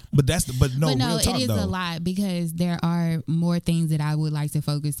 But no, real talk, it is though. a lot because there are more things that I would like to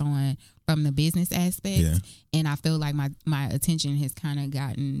focus on from the business aspect. Yeah. And I feel like my attention has kind of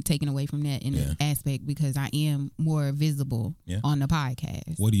gotten taken away from that in the aspect because I am more visible on the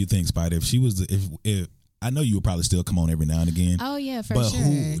podcast. What do you think, Spider? If she was, if I know you would probably still come on every now and again. Oh yeah, for but sure.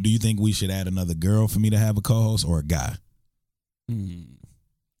 Who do you think we should add another girl for me to have a co-host or a guy? I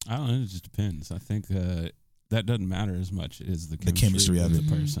don't know. It just depends. I think that doesn't matter as much as the chemistry of the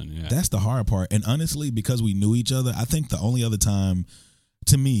person. Yeah. That's the hard part. And honestly, because we knew each other, I think the only other time,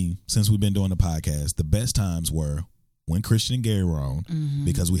 to me, since we've been doing the podcast, the best times were when Christian and Gary were on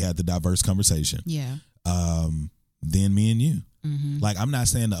because we had the diverse conversation. Yeah. Then me and you. Like, I'm not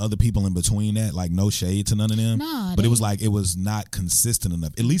saying the other people in between that, like, no shade to none of them. No, but it was like, it was not consistent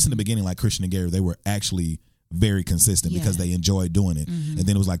enough. At least in the beginning, like Christian and Gary, they were actually very consistent because they enjoyed doing it. And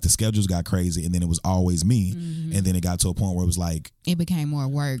then it was like the schedules got crazy, and then it was always me. And then it got to a point where it was like, it became more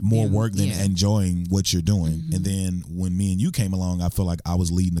work than enjoying what you're doing. And then when me and you came along, I feel like I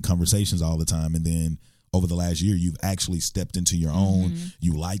was leading the conversations all the time. And then over the last year, you've actually stepped into your own.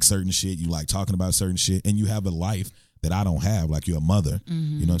 You like certain shit. You like talking about certain shit. And you have a life that I don't have. Like, you're a mother.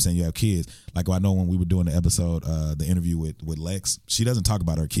 You know what I'm saying? You have kids. Like, I know when we were doing the episode, the interview with Lex, she doesn't talk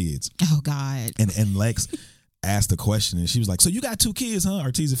about her kids. Oh, God. And Lex asked a question, and she was like, so you got 2 kids, huh?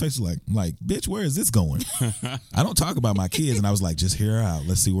 Arteeza's face was like, bitch, where is this going? I don't talk about my kids. And I was like, just hear her out.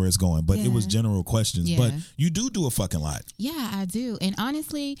 Let's see where it's going. But it was general questions. But you do a fucking lot. Yeah, I do. And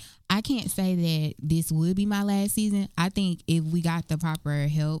honestly, I can't say that this would be my last season. I think if we got the proper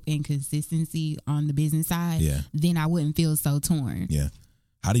help and consistency on the business side, then I wouldn't feel so torn. Yeah.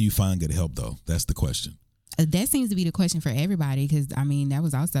 How do you find good help, though? That's the question. That seems to be the question for everybody because, I mean, that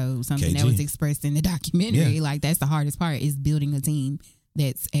was also something that was expressed in the documentary. Yeah. Like, that's the hardest part is building a team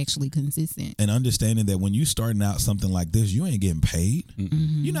that's actually consistent. And understanding that when you starting out something like this, you ain't getting paid.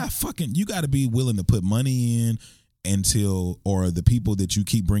 You're not fucking, you got to be willing to put money in or the people that you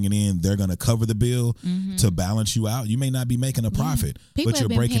keep bringing in, they're going to cover the bill to balance you out. You may not be making a profit, but you're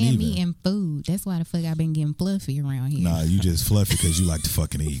breaking even. People have been paying me in food. That's why the fuck I've been getting fluffy around here. Nah, you just fluffy because you like to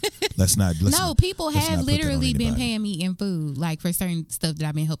fucking eat. People have literally been paying me in food, like for certain stuff that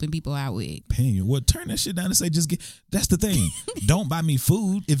I've been helping people out with. Paying you? Well, turn that shit down and say just get. That's the thing. Don't buy me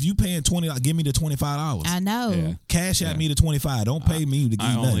food. If you paying $20, give me the $25. I know. Yeah. Cash at me the $25. Don't pay me to get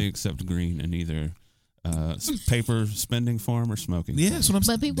I nothing. only accept green in either paper spending form or smoking. Yeah, that's what I'm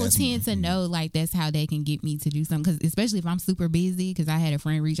saying. But people tend to know like that's how they can get me to do something. Because especially if I'm super busy. Because I had a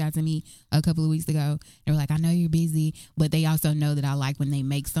friend reach out to me a couple of weeks ago. They were like, I know you're busy, but they also know that I like when they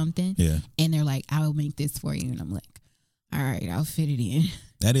make something. Yeah. And they're like, I will make this for you. And I'm like, all right, I'll fit it in.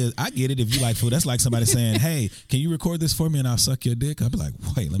 That is, I get it if you like food. That's like somebody saying, hey, can you record this for me and I'll suck your dick? I'll be like,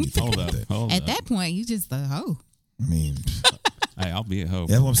 wait, let me think about that. At that point, you just oh. I mean, Hey, I'll be at home.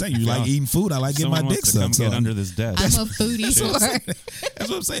 that's what I'm saying. You like eating food. I like getting my Someone dick wants to come sucked. get under this desk. I'm a foodie whore. That's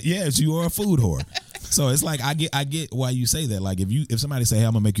what I'm saying. Yes, you are a food whore. So it's like I get why you say that. Like if somebody say, "Hey,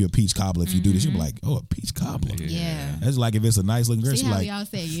 I'm gonna make you a peach cobbler," if you do this, you be like, "Oh, a peach cobbler." Yeah. That's like if it's a nice looking girl, See she how like, we all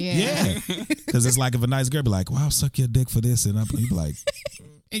say yeah, because it's like if a nice girl be like, "Well, I'll suck your dick for this," and you be like,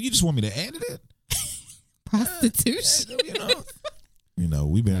 "And you just want me to edit it?" prostitution. You know,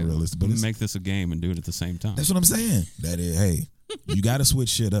 we've been realistic, but Make this a game and do it at the same time. that's what I'm saying. That is, hey, you got to switch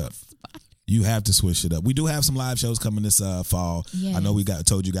shit up. You have to switch it up. We do have some live shows coming this fall. Yes. I know we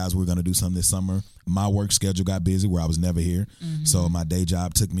told you guys we were going to do something this summer. My work schedule got busy where I was never here. So my day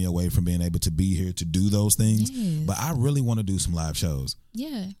job took me away from being able to be here to do those things. Yes. But I really want to do some live shows.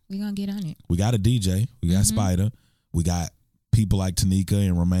 Yeah, we're going to get on it. We got a DJ. We got Spider. We got people like Tanika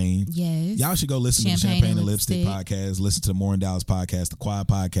and Romaine. Yes. Y'all should go listen to the Champagne and Lipstick podcast, listen to the More in Dallas podcast, the Quiet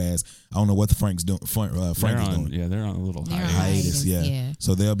podcast. I don't know what the Frank's doing. Frank is doing. Yeah, they're on a little They're on hiatus. Hiatus, yeah. yeah.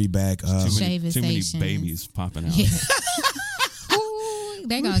 So they'll be back. Too many Shavisations. babies popping out. Yeah. Ooh,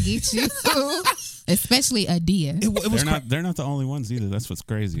 they're going to get you. Especially Adia. It was They're not the only ones either. That's what's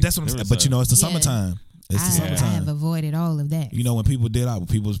crazy. That's what I'm saying. But you know, it's the Yeah. summertime. It's the I summertime. have avoided all of that. You know, when people did out,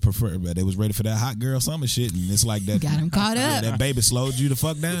 people prefer, but they was ready for that hot girl summer shit, and it's like that. Got 'em caught Yeah, up. that baby slowed you the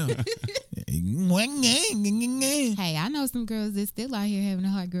fuck down. Hey, I know some girls that still out here having a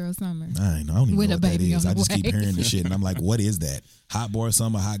hot girl summer. I don't even With know a what that baby is. on I the just keep way. hearing the shit, and I'm like, what is that? Hot boy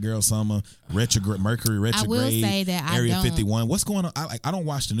summer, hot girl summer, Mercury retrograde. I will say that I Area don't- 51. What's going on? I don't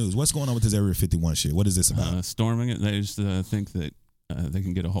watch the news. What's going on with this Area 51 shit? What is this about? Storming it. They just think that they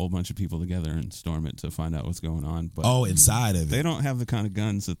can get a whole bunch of people together and storm it to find out what's going on. But Oh, inside of they it. don't have the kind of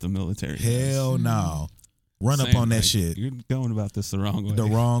guns that the military has. Hell no. Run up Saying, on that like, shit. You're going about this the wrong way. The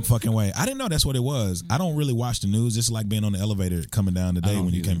wrong fucking way. I didn't know that's what it was. I don't really watch the news. It's like being on the elevator coming down today don't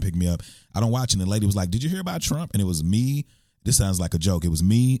when you either. came pick me up. I don't watch it. And the lady was like, "Did you hear about Trump?" And it was me. This sounds like a joke. It was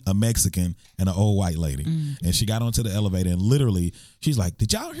me, a Mexican, and an old white lady. And she got onto the elevator and literally, she's like,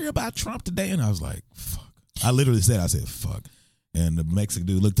 "Did y'all hear about Trump today?" And I was like, "Fuck." I literally said, "Fuck." And the Mexican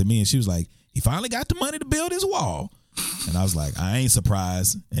dude looked at me and she was like, "He finally got the money to build his wall." And I was like, "I ain't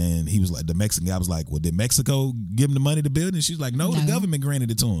surprised." And he was like, the Mexican guy was like, "Well, did Mexico give him the money to build?" And she's like, no, the government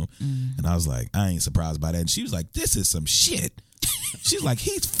granted it to him. And I was like, I ain't surprised by that. And she was like, "This is some shit." She's like,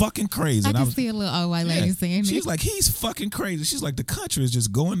 "He's fucking crazy." I And I can was, see a little old white lady saying she's it. like, "He's fucking crazy." She's like, "The country is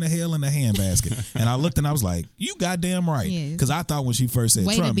just going to hell in a handbasket." And I looked and I was like, "You goddamn right." Yes. Because I thought when she first said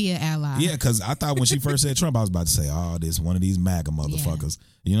Way Trump, to be an ally. yeah, because I thought when she first said Trump, I was about to say, "Oh, this one of these MAGA motherfuckers."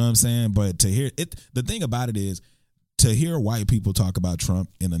 You know what I'm saying? But to hear it, the thing about it is, to hear white people talk about Trump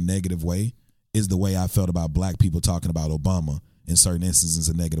in a negative way is the way I felt about black people talking about Obama in certain instances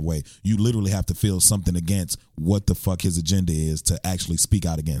in a negative way. You literally have to feel something against what the fuck his agenda is to actually speak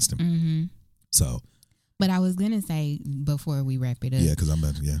out against him. Mm-hmm. So, But I was going to say before we wrap it up. yeah, because I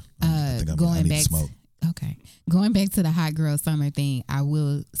think I going need back to smoke. Okay. Going back to the hot girl summer thing, I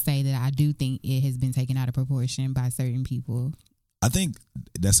will say that I do think it has been taken out of proportion by certain people. I think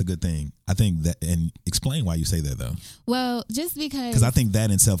that's a good thing. I think that, and explain why you say that though. Well, just Because I think that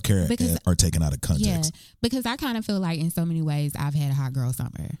and self-care Because- are taken out of context. Yeah, because I kind of feel like in so many ways I've had a hot girl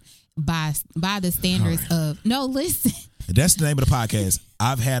summer by the standards of no. Listen, That's the name of the podcast.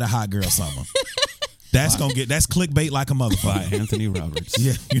 I've had a hot girl summer. That's that's clickbait like a By motherfucker. Anthony Roberts.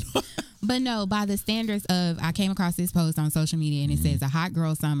 Yeah, you know. but no, by the standards of I came across this post on social media and it says a hot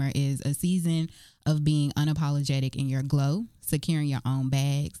girl summer is a season of being unapologetic in your glow, securing your own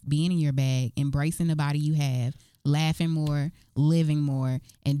bags, being in your bag, embracing the body you have, laughing more, living more,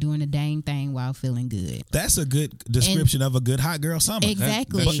 and doing the dang thing while feeling good. That's a good description of a good hot girl summer.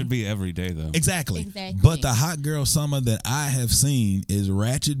 Exactly. That should be every day though. Exactly. Exactly. But the hot girl summer that I have seen is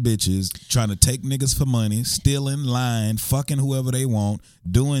ratchet bitches trying to take niggas for money, stealing, lying, fucking whoever they want,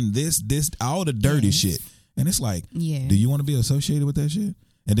 doing this, all the dirty Yes. shit. And it's like, Yeah. do you want to be associated with that shit?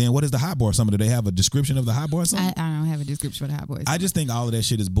 And then what is the hot boy summer? Do they have a description of the hot boy summer? I don't have a description for the hot boys. I just think all of that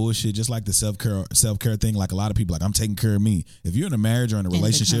shit is bullshit. Just like the self-care thing. Like a lot of people, like, I'm taking care of me. If you're in a marriage or in a And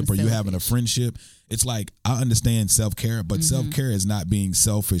relationship or become you having a friendship, it's like, I understand self-care, but self-care is not being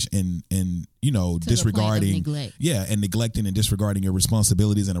selfish and you know, To the point of disregarding, neglect. yeah, and neglecting and disregarding your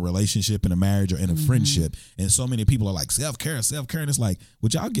responsibilities in a relationship, in a marriage, or in a friendship. And so many people are like, self-care, and it's like,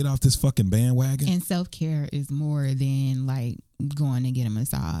 would y'all get off this fucking bandwagon? And self-care is more than like going to get a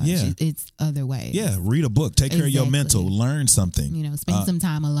massage. Yeah. It's other ways. Yeah, read a book, take care of your Exactly. mental, learn something. You know, spend some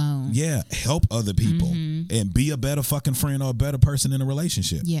time alone. Yeah, help other people and be a better fucking friend or a better person in a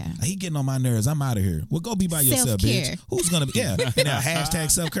relationship. Yeah. He getting on my nerves. I'm out of here. Well, go be by yourself, Self-care. bitch. Who's gonna be? Yeah, and now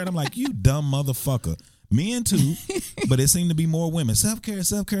hashtag self-care. And I'm like, you dumb motherfucker. Men too, but it seemed to be more women. Self-care,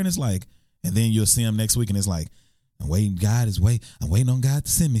 and it's like, and then you'll see them next week and it's like, I'm waiting on God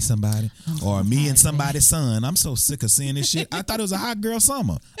to send me somebody. Or me and somebody's son. I'm so sick of seeing this shit. I thought it was a hot girl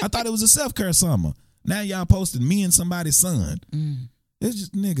summer. I thought it was a self-care summer. Now y'all posted me and somebody's son. It's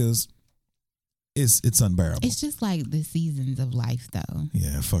just niggas. It's unbearable. It's just like the seasons of life, though.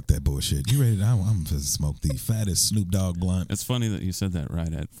 Yeah, fuck that bullshit. You ready to, I'm to smoke the fattest Snoop Dogg blunt. It's funny that you said that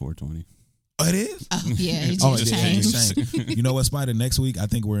right at 420. Oh, it is? Oh, yeah, it just changed. You know what, Spider? Next week, I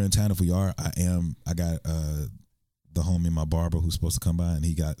think we're in town. If we are, I got the homie, my barber, who's supposed to come by, and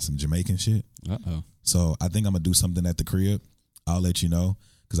he got some Jamaican shit. Uh-oh. So I think I'm going to do something at the crib. I'll let you know.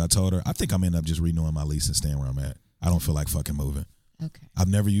 Because I told her, I think I'm end up just renewing my lease and staying where I'm at. I don't feel like fucking moving. Okay. I've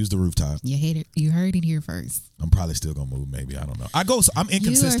never used the rooftop. You heard it here first. I'm probably still gonna move. Maybe, I don't know. I'm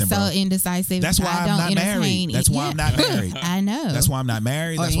inconsistent, you are so bro. indecisive. That's why I'm not married. That's why I'm not married. I know. That's why I'm not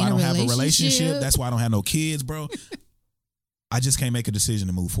married. That's why I don't have a relationship. That's why I don't have no kids, bro. I just can't make a decision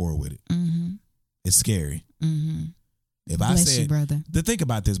to move forward with it. Mm-hmm. It's scary. Mm-hmm. If Bless I said, you, brother. Think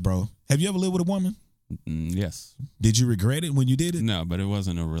about this, bro. Have you ever lived with a woman? Yes. Did you regret it when you did it? No, but it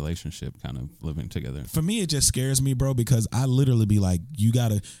wasn't a relationship kind of living together. For me, it just scares me, bro, because I literally be like, you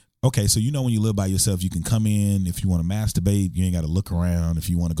gotta. Okay, so you know when you live by yourself, you can come in. If you want to masturbate, you ain't got to look around. If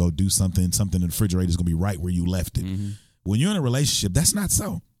you want to go do something in the refrigerator is going to be right where you left it. Mm-hmm. When you're in a relationship, that's not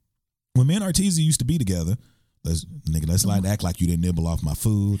so. When me and Artesia used to be together, let's not act like you didn't nibble off my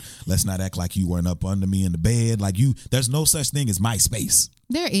food. Let's not act like you weren't up under me in the bed. Like there's no such thing as my space.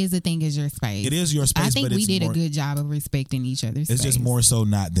 There is a thing as your space. It is your space. I think but we did a good job of respecting each other's space. It's just more so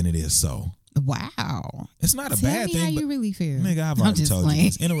not than it is so. Wow. It's not a Tell bad me thing. How but you really feel? Nigga, I've already told you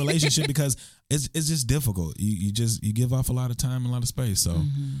this. In a relationship, because it's just difficult. You give off a lot of time and a lot of space. So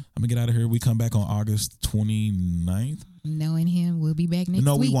I'm gonna get out of here. We come back on August 29th. Knowing him, we'll be back next week.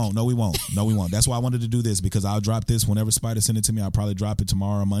 No, we won't. That's why I wanted to do this, because I'll drop this whenever Spider send it to me. I'll probably drop it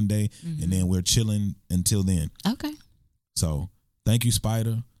tomorrow, Monday, and then we're chilling until then. Okay. So thank you,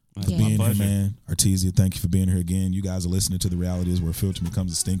 Spider, for Yeah. being here, man. Artesia, thank you for being here again. You guys are listening to The Reality Is, where Filter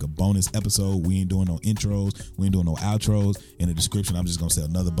Becomes a Stink, a bonus episode. We ain't doing no intros. We ain't doing no outros. In the description, I'm just going to say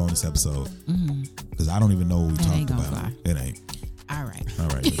another bonus episode, because I don't even know what we talked about. Fly. It ain't. All right. All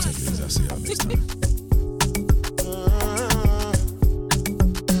right, we'll take it easy. I'll see y'all next time.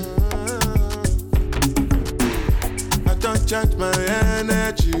 Don't charge my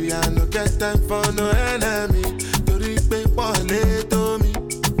energy. I no get time for no enemy. Tori pe pole to me.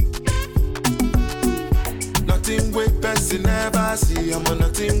 Nothing with person never see. I'm on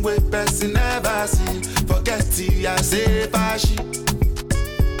nothing with person never see. Forget it, I say fashi.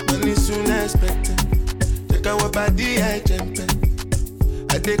 Money soon expected. Take our body, I jump.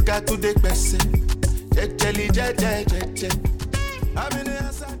 I take her to the person. Jelly. I'm in the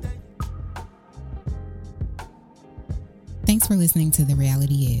outside. Thanks for listening to The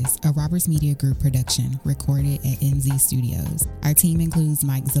Reality Is, a Roberts Media Group production recorded at NZ Studios. Our team includes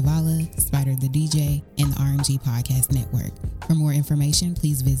Mike Zavala, Spider the DJ, and the RMG Podcast Network. For more information,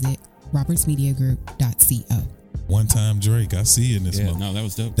 please visit robertsmediagroup.co. One time Drake, I see you in this Yeah, month. no, that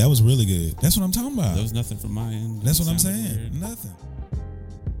was dope. That was really good. That's what I'm talking about. There was nothing from my end. That's what I'm Sounded saying. weird. Nothing.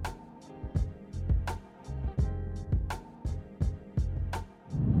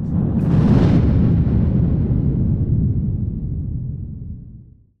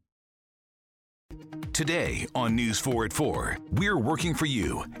 Today on News 4 at 4, we're working for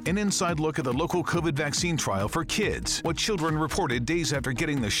you. An inside look at the local COVID vaccine trial for kids, what children reported days after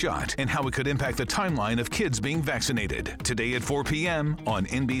getting the shot, and how it could impact the timeline of kids being vaccinated. Today at 4 p.m. on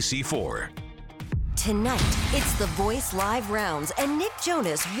NBC4. Tonight, it's The Voice Live rounds, and Nick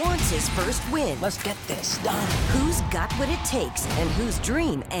Jonas wants his first win. Let's get this done. Who's got what it takes and whose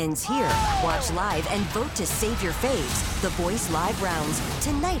dream ends here? Watch live and vote to save your faves. The Voice Live rounds,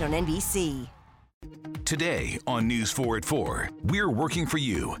 tonight on NBC. Today on News 4 at 4, we're working for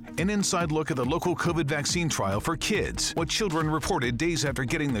you. An inside look at the local COVID vaccine trial for kids, what children reported days after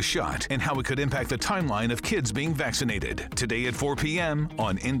getting the shot, and how it could impact the timeline of kids being vaccinated. Today at 4 p.m.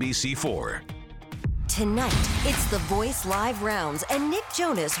 on NBC4. Tonight, it's The Voice Live rounds, and Nick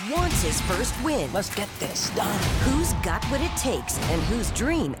Jonas wants his first win. Let's get this done. Who's got what it takes and whose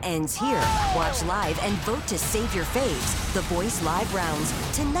dream ends here? Watch live and vote to save your faves. The Voice Live rounds,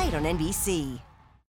 tonight on NBC.